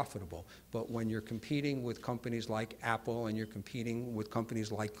profitable. But when you're competing with companies like Apple and you're competing with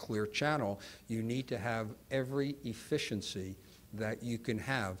companies like Clear Channel, you need to have every efficiency that you can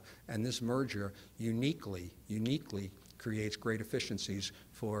have. And this merger uniquely creates great efficiencies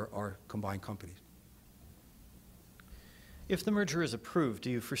for our combined companies. If the merger is approved,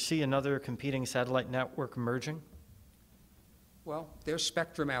 do you foresee another competing satellite network merging? Well, there's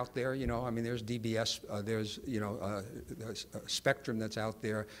spectrum out there, there's DBS, there's spectrum that's out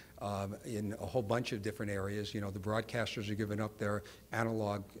there in a whole bunch of different areas. The broadcasters are giving up their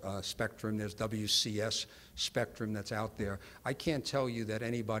analog spectrum. There's WCS spectrum that's out there. I can't tell you that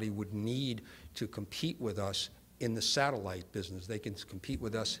anybody would need to compete with us in the satellite business. They can compete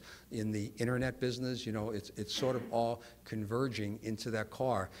with us in the internet business. It's sort of all converging into that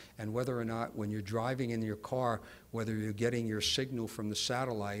car. And whether or not, when you're driving in your car, whether you're getting your signal from the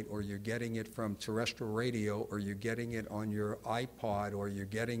satellite, or you're getting it from terrestrial radio, or you're getting it on your iPod, or you're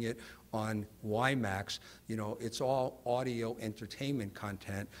getting it on WiMAX, it's all audio entertainment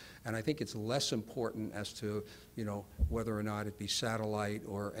content. And I think it's less important as to, whether or not it be satellite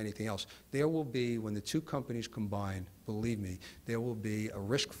or anything else. There will be, when the two companies combine, believe me, there will be a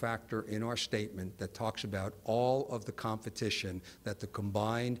risk factor in our statement that talks about all of the competition that the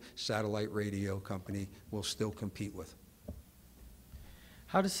combined satellite radio company will still compete with.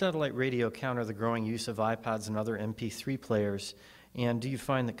 How does satellite radio counter the growing use of iPods and other MP3 players? And do you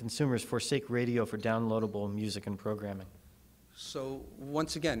find that consumers forsake radio for downloadable music and programming? So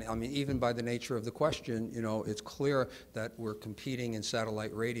once again, even by the nature of the question, it's clear that we're competing in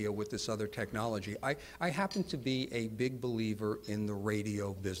satellite radio with this other technology. I happen to be a big believer in the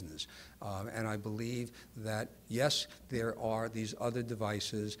radio business. And I believe that, yes, there are these other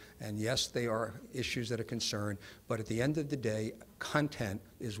devices, and yes, they are issues that are concerned, but at the end of the day, content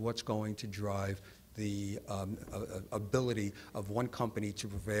is what's going to drive the ability of one company to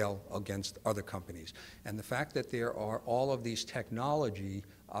prevail against other companies. And the fact that there are all of these technology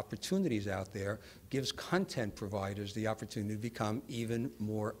opportunities out there gives content providers the opportunity to become even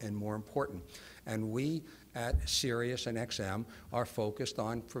more and more important. And we at Sirius and XM are focused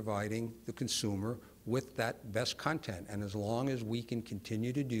on providing the consumer with that best content. And as long as we can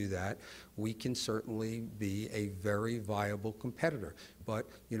continue to do that, we can certainly be a very viable competitor. But,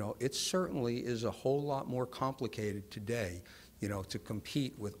 you know, it certainly is a whole lot more complicated today, you know, to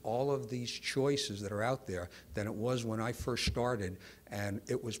compete with all of these choices that are out there than it was when I first started, and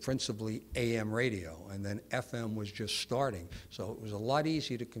it was principally AM radio, and then FM was just starting. So it was a lot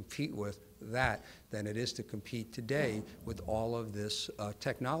easier to compete with that than it is to compete today with all of this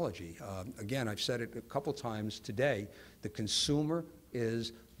technology. Again, I've said it a couple times today, the consumer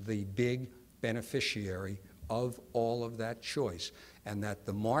is the big beneficiary of all of that choice, and that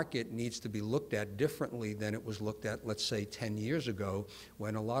the market needs to be looked at differently than it was looked at, let's say, 10 years ago,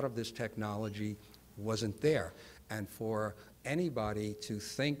 when a lot of this technology wasn't there. And for anybody to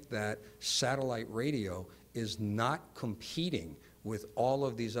think that satellite radio is not competing with all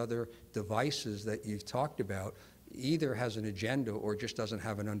of these other devices that you've talked about either has an agenda or just doesn't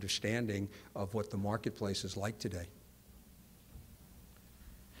have an understanding of what the marketplace is like today.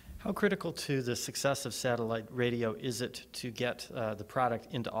 How critical to the success of satellite radio is it to get the product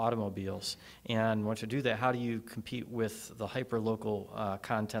into automobiles? And once you do that, how do you compete with the hyper-local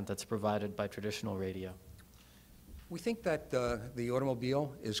content that's provided by traditional radio? We think that the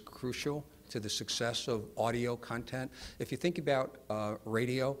automobile is crucial to the success of audio content. If you think about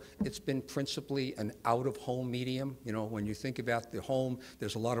radio, it's been principally an out-of-home medium. You know, when you think about the home,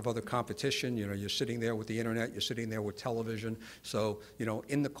 there's a lot of other competition. You know, you're sitting there with the internet, you're sitting there with television. So, you know,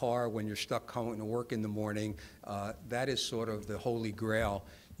 in the car when you're stuck coming to work in the morning, that is sort of the holy grail,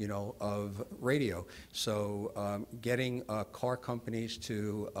 you know, of radio. So getting car companies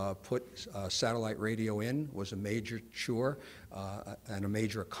to put satellite radio in was a major chore and a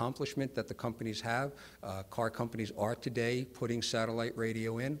major accomplishment that the companies have. Car companies are today putting satellite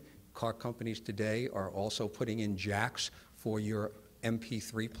radio in. Car companies today are also putting in jacks for your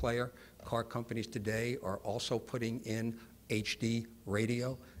MP3 player. Car companies today are also putting in HD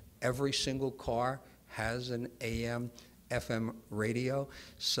radio. Every single car has an AM FM radio.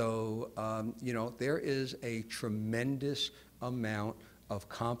 So, you know, there is a tremendous amount of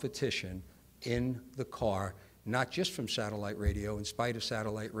competition in the car, not just from satellite radio, in spite of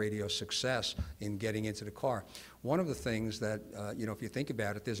satellite radio success in getting into the car. One of the things that, you know, if you think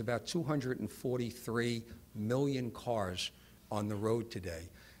about it, there's about 243 million cars on the road today.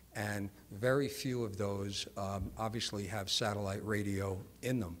 And very few of those obviously have satellite radio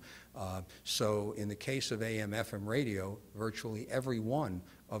in them. So in the case of AM/FM radio, virtually every one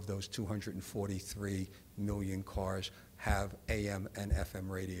of those 243 million cars have AM and FM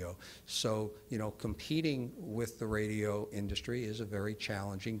radio. So, you know, competing with the radio industry is a very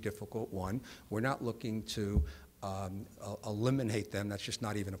challenging, difficult one. We're not looking to eliminate them. That's just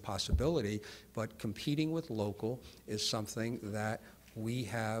not even a possibility. But competing with local is something that we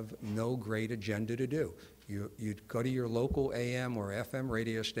have no great agenda to do. You'd go to your local AM or FM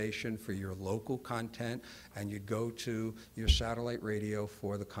radio station for your local content, and you'd go to your satellite radio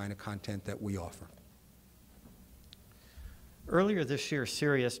for the kind of content that we offer. Earlier this year,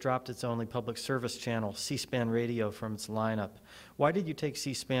 Sirius dropped its only public service channel, C-SPAN Radio, from its lineup. Why did you take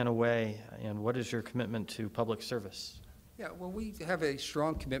C-SPAN away, and what is your commitment to public service? Yeah, well, we have a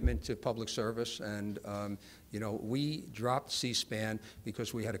strong commitment to public service, and you know, we dropped C-SPAN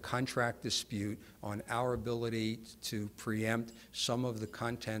because we had a contract dispute on our ability to preempt some of the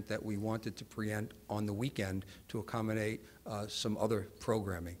content that we wanted to preempt on the weekend to accommodate some other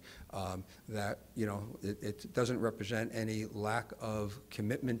programming. That, you know, it doesn't represent any lack of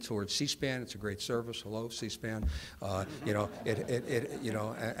commitment towards C-SPAN. It's a great service. Hello, C-SPAN. You know, you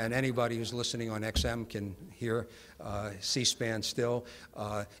know, and anybody who's listening on XM can hear C-SPAN still.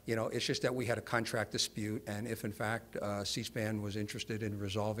 You know, it's just that we had a contract dispute, and if in fact C-SPAN was interested in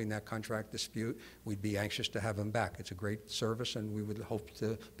resolving that contract dispute, we'd be anxious to have them back. It's a great service, and we would hope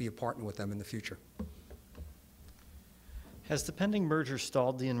to be a partner with them in the future. Has the pending merger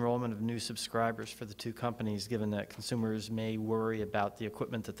stalled the enrollment of new subscribers for the two companies, given that consumers may worry about the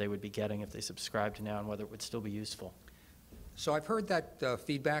equipment that they would be getting if they subscribed now and whether it would still be useful? So I've heard that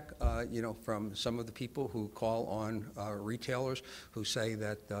feedback, from some of the people who call on retailers who say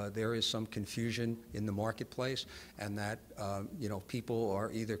that there is some confusion in the marketplace, and that people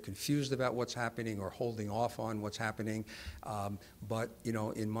are either confused about what's happening or holding off on what's happening. But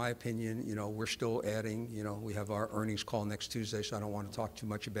in my opinion, we're still adding. We have our earnings call next Tuesday, so I don't want to talk too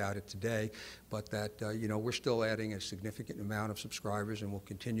much about it today. But that we're still adding a significant amount of subscribers, and we'll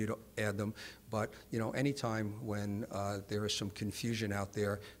continue to add them. But anytime when there is some confusion out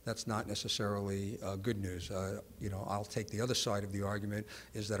there, that's not necessarily good news. I'll take the other side of the argument,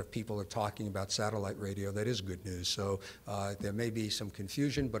 is that if people are talking about satellite radio, that is good news. So there may be some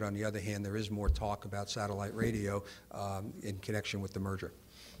confusion, but on the other hand, there is more talk about satellite radio in connection with the merger.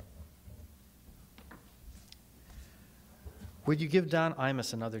 Would you give Don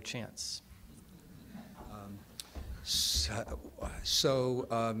Imus another chance? So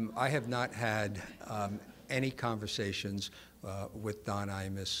I have not had any conversations with Don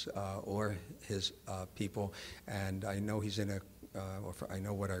Imus or his people, and I know he's in I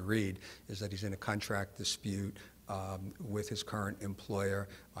know what I read is that he's in a contract dispute with his current employer.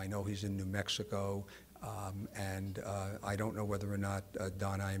 I know he's in New Mexico. And I don't know whether or not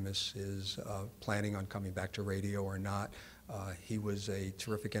Don Imus is planning on coming back to radio or not. He was a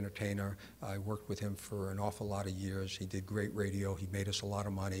terrific entertainer. I worked with him for an awful lot of years. He did great radio. He made us a lot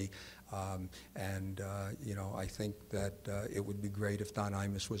of money. I think that it would be great if Don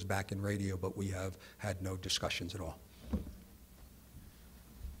Imus was back in radio, but we have had no discussions at all.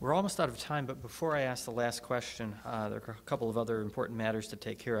 We're almost out of time, but before I ask the last question, there are a couple of other important matters to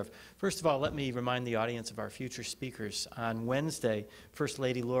take care of. First of all, let me remind the audience of our future speakers. On Wednesday, First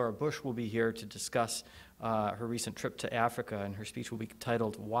Lady Laura Bush will be here to discuss her recent trip to Africa, and her speech will be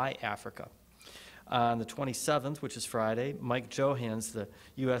titled, "Why Africa?" On the 27th, which is Friday, Mike Johans, the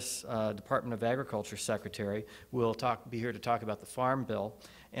U.S. Department of Agriculture Secretary, will be here to talk about the Farm Bill.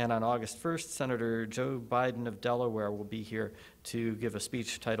 And on August 1st, Senator Joe Biden of Delaware will be here to give a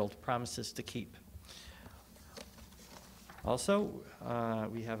speech titled Promises to Keep. Also,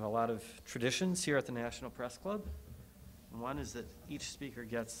 we have a lot of traditions here at the National Press Club. One is that each speaker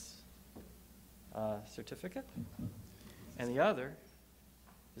gets a certificate, and the other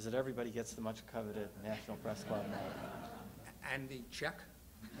is that everybody gets the much coveted National Press Club medal. And the check?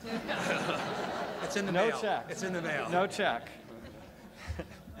 It's in the mail. No check. It's in the mail. No check.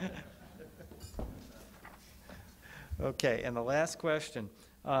 Okay, and the last question.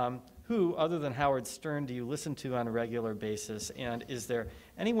 Who, other than Howard Stern, do you listen to on a regular basis? And is there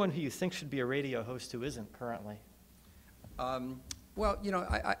anyone who you think should be a radio host who isn't currently? Well,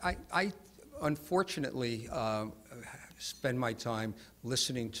 I unfortunately spend my time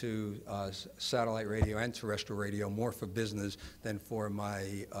listening to satellite radio and terrestrial radio more for business than for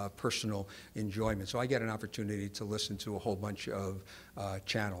my personal enjoyment. So I get an opportunity to listen to a whole bunch of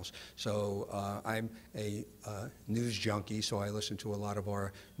channels. So I'm a news junkie, so I listen to a lot of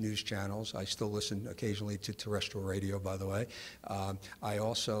our news channels. I still listen occasionally to terrestrial radio, by the way. I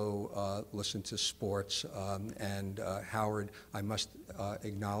also listen to sports, and Howard, I must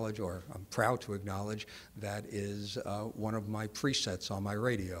acknowledge, or I'm proud to acknowledge, that is one of my presets on my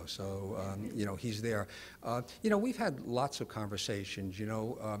radio. So, he's there. We've had lots of conversations.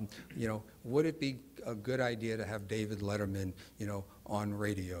 Would it be a good idea to have David Letterman, on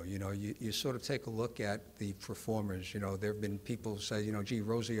radio? You sort of take a look at the performers. There have been people who say, gee,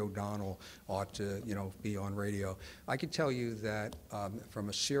 Rosie O'Donnell ought to, be on radio. I can tell you that from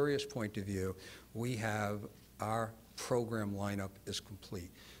a Sirius point of view, we have our program lineup is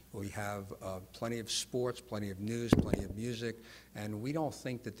complete. We have plenty of sports, plenty of news, plenty of music, and we don't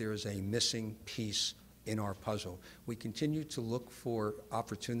think that there is a missing piece in our puzzle. We continue to look for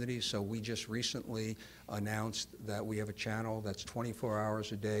opportunities, so we just recently announced that we have a channel that's 24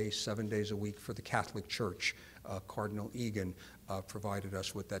 hours a day, 7 days a week for the Catholic Church. Cardinal Ergen provided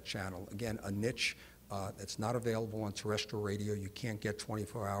us with that channel. Again, a niche that's not available on terrestrial radio. You can't get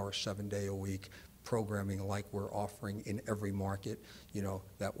 24-hour, 7-day-a-week programming like we're offering in every market,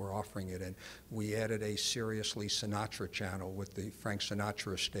 that we're offering it in. We added a Seriously Sinatra channel with the Frank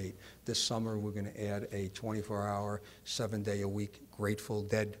Sinatra estate. This summer, we're going to add a 24-hour, 7-day-a-week Grateful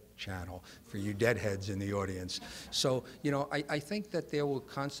Dead channel for you deadheads in the audience. So, I think that there will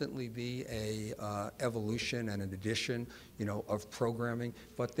constantly be a evolution and an addition, of programming,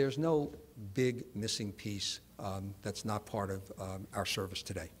 but there's no big missing piece that's not part of our service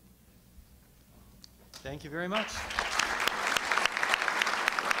today. Thank you very much.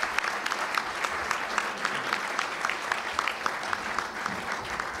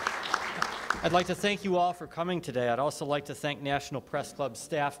 I'd like to thank you all for coming today. I'd also like to thank National Press Club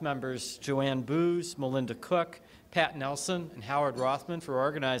staff members Joanne Booz, Melinda Cook, Pat Nelson, and Howard Rothman for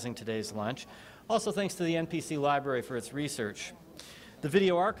organizing today's lunch. Also thanks to the NPC Library for its research. The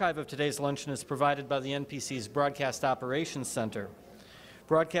video archive of today's luncheon is provided by the NPC's Broadcast Operations Center.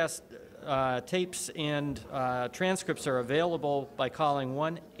 Broadcast tapes and transcripts are available by calling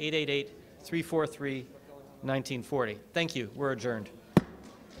 1-888-343-1940. Thank you. We're adjourned.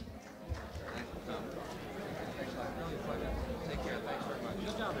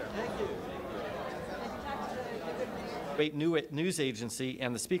 Great news agency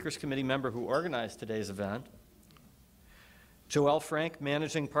and the Speakers Committee member who organized today's event. Joelle Frank,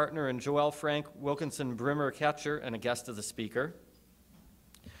 managing partner, and Joelle Frank Wilkinson Brimmer Catcher, and a guest of the speaker.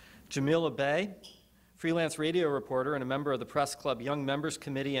 Jamila Bay, freelance radio reporter and a member of the Press Club Young Members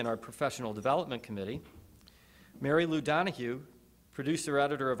Committee and our Professional Development Committee. Mary Lou Donahue,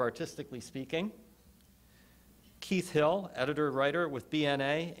 producer-editor of Artistically Speaking. Keith Hill, editor-writer with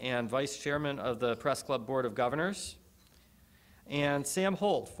BNA and vice chairman of the Press Club Board of Governors. And Sam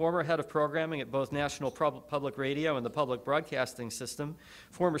Holt, former head of programming at both National Public Radio and the Public Broadcasting System,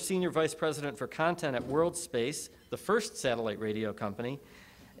 former senior vice president for content at WorldSpace, the first satellite radio company,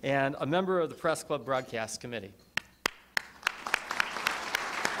 and a member of the Press Club Broadcast Committee.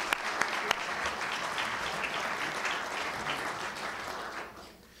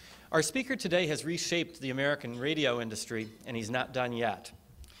 Our speaker today has reshaped the American radio industry, and he's not done yet.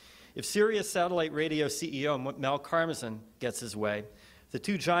 If Sirius Satellite Radio CEO Mel Karmazin gets his way, the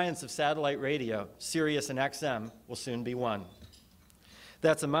two giants of satellite radio, Sirius and XM, will soon be one.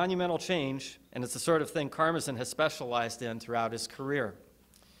 That's a monumental change, and it's the sort of thing Karmazin has specialized in throughout his career.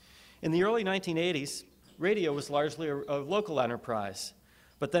 In the early 1980s, radio was largely a local enterprise,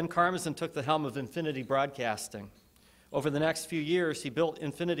 but then Karmazin took the helm of Infinity Broadcasting. Over the next few years, he built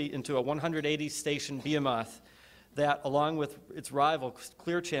Infinity into a 180-station behemoth that, along with its rival,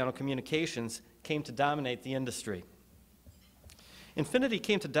 Clear Channel Communications, came to dominate the industry. Infinity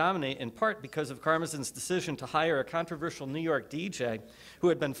came to dominate in part because of Karmazin's decision to hire a controversial New York DJ who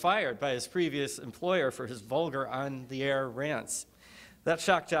had been fired by his previous employer for his vulgar on-the-air rants. That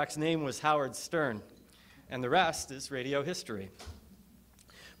shock jock's name was Howard Stern, and the rest is radio history.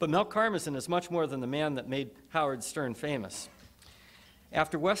 But Mel Karmazin is much more than the man that made Howard Stern famous.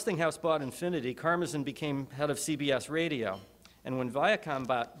 After Westinghouse bought Infinity, Karmazin became head of CBS Radio. And when Viacom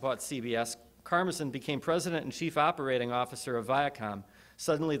bought CBS, Karmazin became president and chief operating officer of Viacom,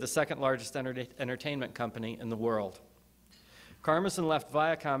 suddenly the second largest entertainment company in the world. Karmazin left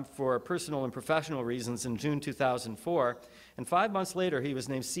Viacom for personal and professional reasons in June 2004, and 5 months later he was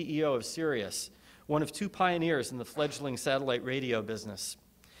named CEO of Sirius, one of two pioneers in the fledgling satellite radio business.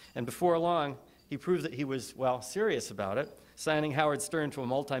 And before long, he proved that he was, well, serious about it, signing Howard Stern to a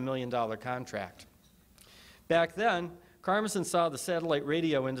multi-million-dollar contract. Back then, Karmazin saw the satellite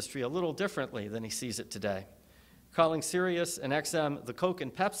radio industry a little differently than he sees it today. Calling Sirius and XM the Coke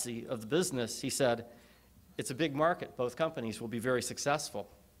and Pepsi of the business, he said, "It's a big market. Both companies will be very successful."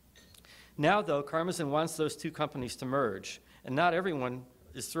 Now, though, Karmazin wants those two companies to merge, and not everyone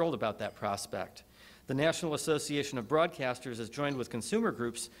is thrilled about that prospect. The National Association of Broadcasters has joined with consumer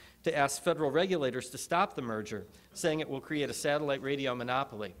groups to ask federal regulators to stop the merger, saying it will create a satellite radio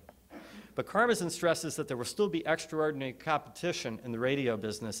monopoly. But Karmazin stresses that there will still be extraordinary competition in the radio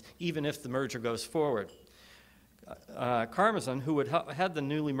business, even if the merger goes forward. Karmazin, who would head the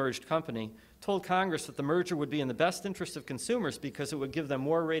newly merged company, told Congress that the merger would be in the best interest of consumers because it would give them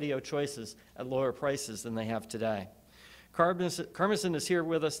more radio choices at lower prices than they have today. Karmazin is here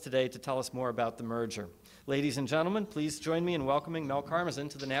with us today to tell us more about the merger. Ladies and gentlemen, please join me in welcoming Mel Karmazin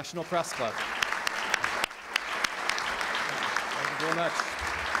to the National Press Club. Thank you very much.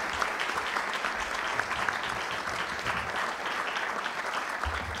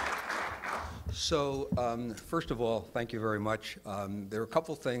 So, first of all, thank you very much. There are a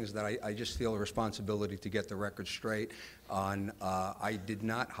couple things that I just feel a responsibility to get the record straight on. I did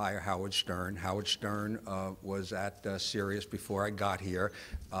not hire Howard Stern. Howard Stern was at Sirius before I got here.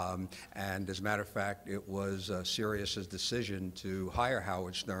 And as a matter of fact, it was Sirius's decision to hire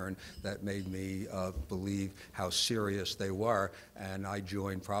Howard Stern that made me believe how serious they were. And I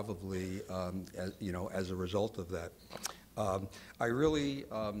joined probably, as a result of that. I really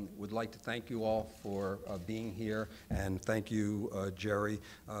would like to thank you all for being here, and thank you, Jerry,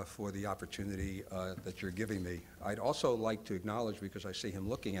 for the opportunity that you're giving me. I'd also like to acknowledge, because I see him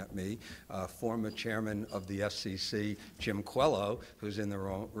looking at me, former chairman of the FCC, Jim Quello, who's in the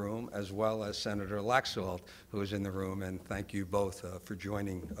room, as well as Senator Laxalt, who is in the room, and thank you both for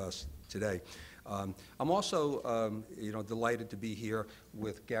joining us today. I'm also, delighted to be here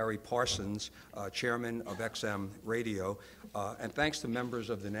with Gary Parsons, Chairman of XM Radio, and thanks to members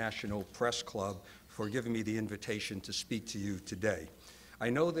of the National Press Club for giving me the invitation to speak to you today. I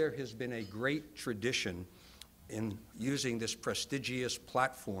know there has been a great tradition in using this prestigious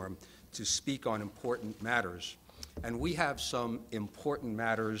platform to speak on important matters, and we have some important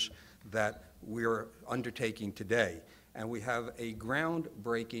matters that we're undertaking today. And we have a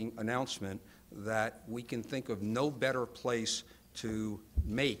groundbreaking announcement that we can think of no better place to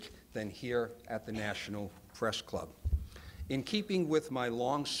make than here at the National Press Club. In keeping with my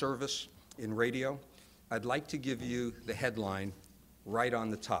long service in radio, I'd like to give you the headline right on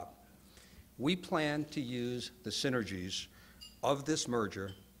the top. We plan to use the synergies of this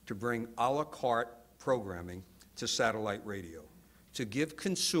merger to bring a la carte programming to satellite radio, to give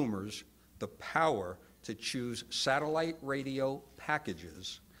consumers the power to choose satellite radio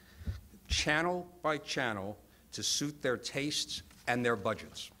packages, channel by channel, to suit their tastes and their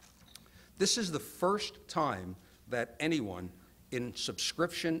budgets. This is the first time that anyone in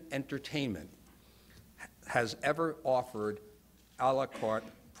subscription entertainment has ever offered a la carte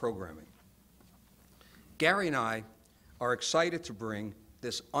programming. Gary and I are excited to bring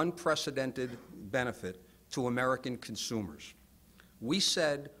this unprecedented benefit to American consumers. We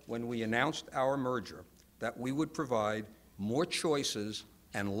said when we announced our merger that we would provide more choices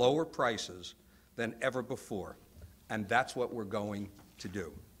and lower prices than ever before, and that's what we're going to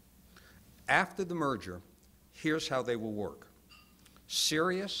do. After the merger, here's how they will work.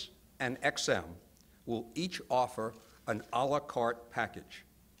 Sirius and XM will each offer an a la carte package.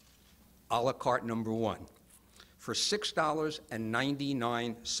 A la carte number one, for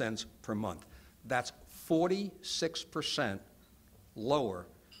 $6.99 per month. That's 46% lower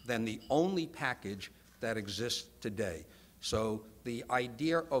than the only package that exists today. So the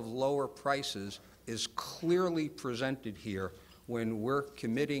idea of lower prices is clearly presented here when we're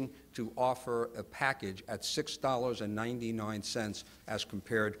committing to offer a package at $6.99 as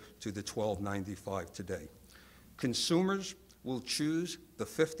compared to the $12.95 today. Consumers will choose the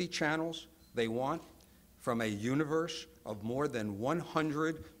 50 channels they want from a universe of more than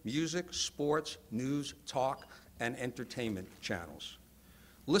 100 music, sports, news, talk, and entertainment channels.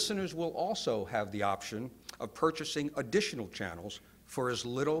 Listeners will also have the option of purchasing additional channels for as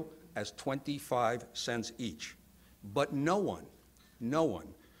little as 25 cents each. But no one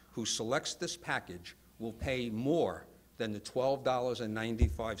who selects this package will pay more than the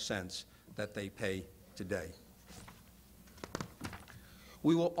 $12.95 that they pay today.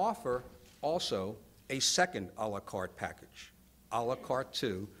 We will offer also a second a la carte package, a la carte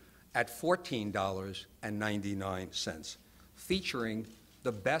 2, at $14.99, featuring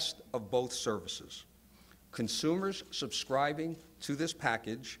the best of both services. Consumers subscribing to this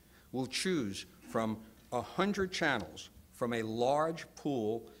package will choose from 100 channels from a large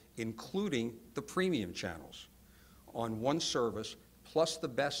pool, including the premium channels, on one service, plus the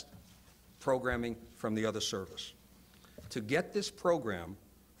best programming from the other service. To get this program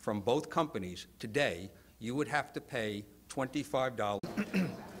from both companies today, you would have to pay $25.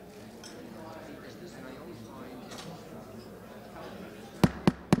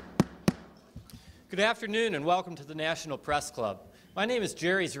 Good afternoon and welcome to the National Press Club. My name is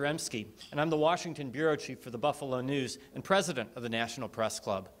Jerry Zaremski, and I'm the Washington Bureau Chief for the Buffalo News and President of the National Press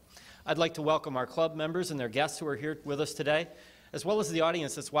Club. I'd like to welcome our club members and their guests who are here with us today, as well as the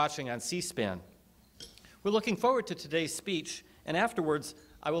audience that's watching on C-SPAN. We're looking forward to today's speech, and afterwards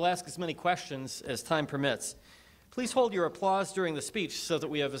I will ask as many questions as time permits. Please hold your applause during the speech so that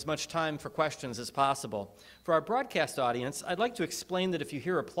we have as much time for questions as possible. For our broadcast audience, I'd like to explain that if you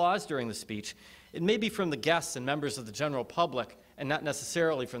hear applause during the speech, it may be from the guests and members of the general public and not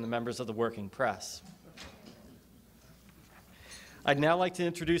necessarily from the members of the working press. I'd now like to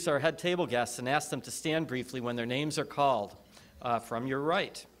introduce our head table guests and ask them to stand briefly when their names are called. From your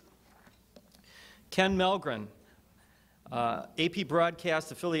right, Ken Melgren, AP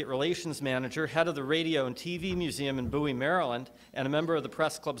Broadcast Affiliate Relations Manager, head of the Radio and TV Museum in Bowie, Maryland, and a member of the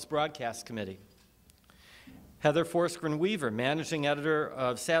Press Club's Broadcast Committee. Heather Forsgren-Weaver, Managing Editor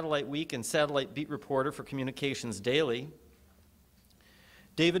of Satellite Week and Satellite Beat Reporter for Communications Daily.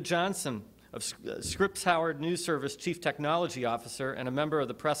 David Johnson, of Scripps Howard News Service Chief Technology Officer and a member of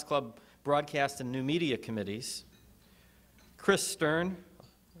the Press Club Broadcast and New Media Committees. Chris Stern,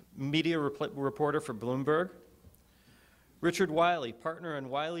 Media Reporter for Bloomberg. Richard Wiley, partner in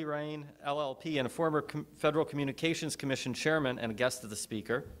Wiley Rain LLP and a former Federal Communications Commission chairman and a guest of the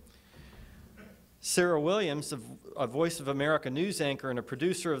speaker. Sarah Williams, a Voice of America news anchor and a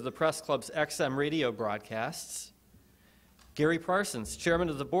producer of the Press Club's XM radio broadcasts. Gary Parsons, Chairman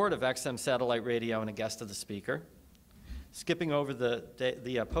of the Board of XM Satellite Radio and a guest of the speaker. Skipping over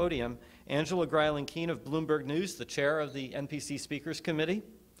the podium, Angela Greiling-Keene of Bloomberg News, the Chair of the NPC Speakers Committee.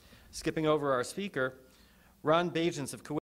 Skipping over our speaker, Ron Bajans of Kuwait.